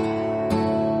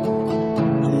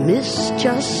 I miss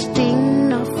just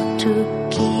enough to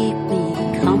keep me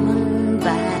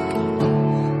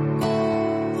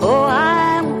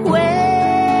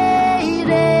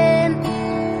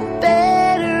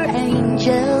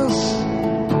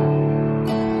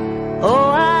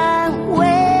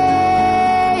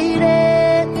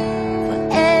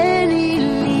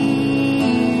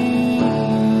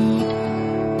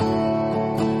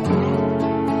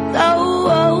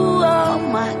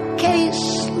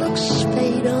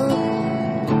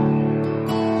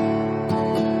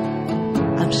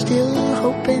still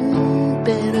hoping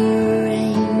better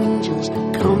angels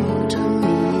come to me.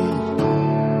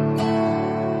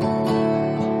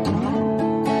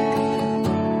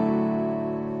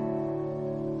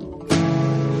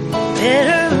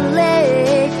 Better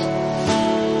late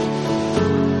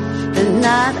than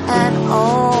not at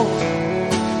all.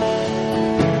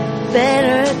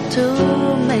 Better to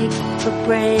make the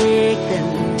break than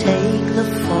take the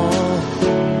fall.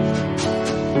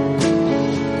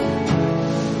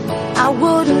 I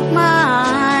wouldn't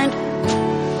mind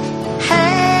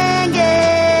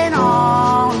hanging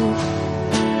on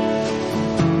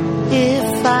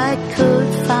if I could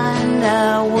find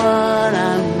out what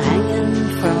I'm hanging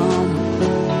from.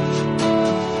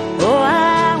 Oh, I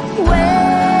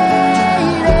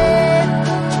waited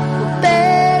for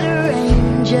better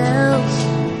angels.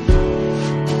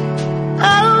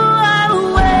 Oh, I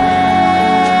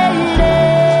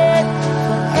waited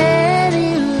for any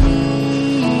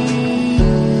lead.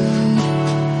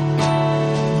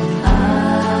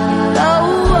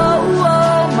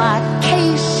 Oh, my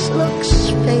case looks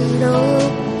fatal.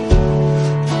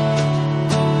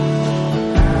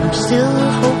 I'm still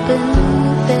hoping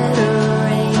better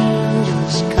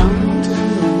angels come to me.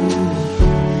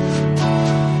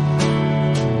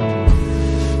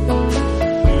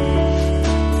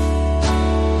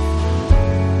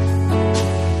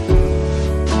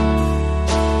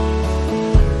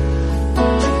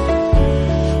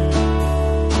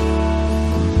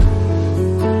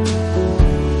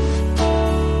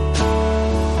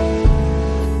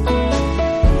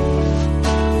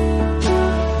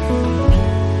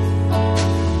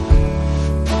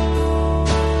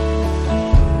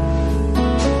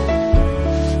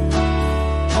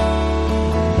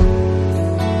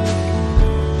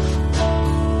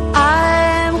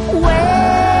 I'm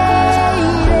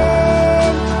waiting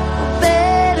for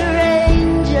better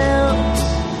angels.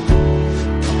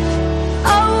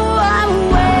 Oh, I'm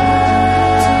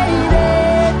waiting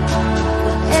for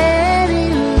any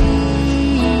lead.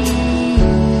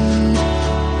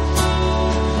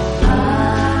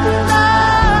 Oh,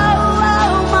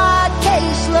 my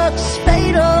case looks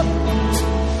fatal.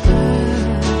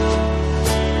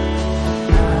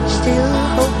 Still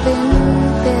hoping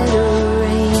better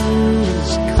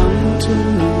angels come to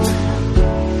me.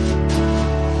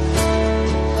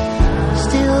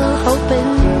 Still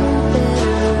hoping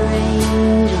better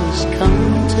angels come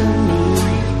to me.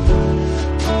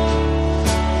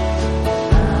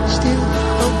 Still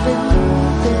hoping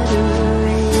better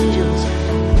angels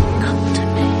come to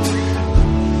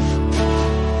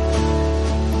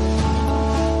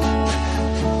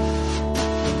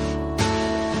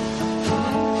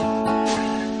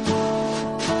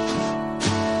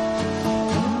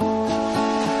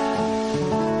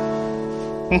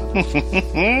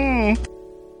me.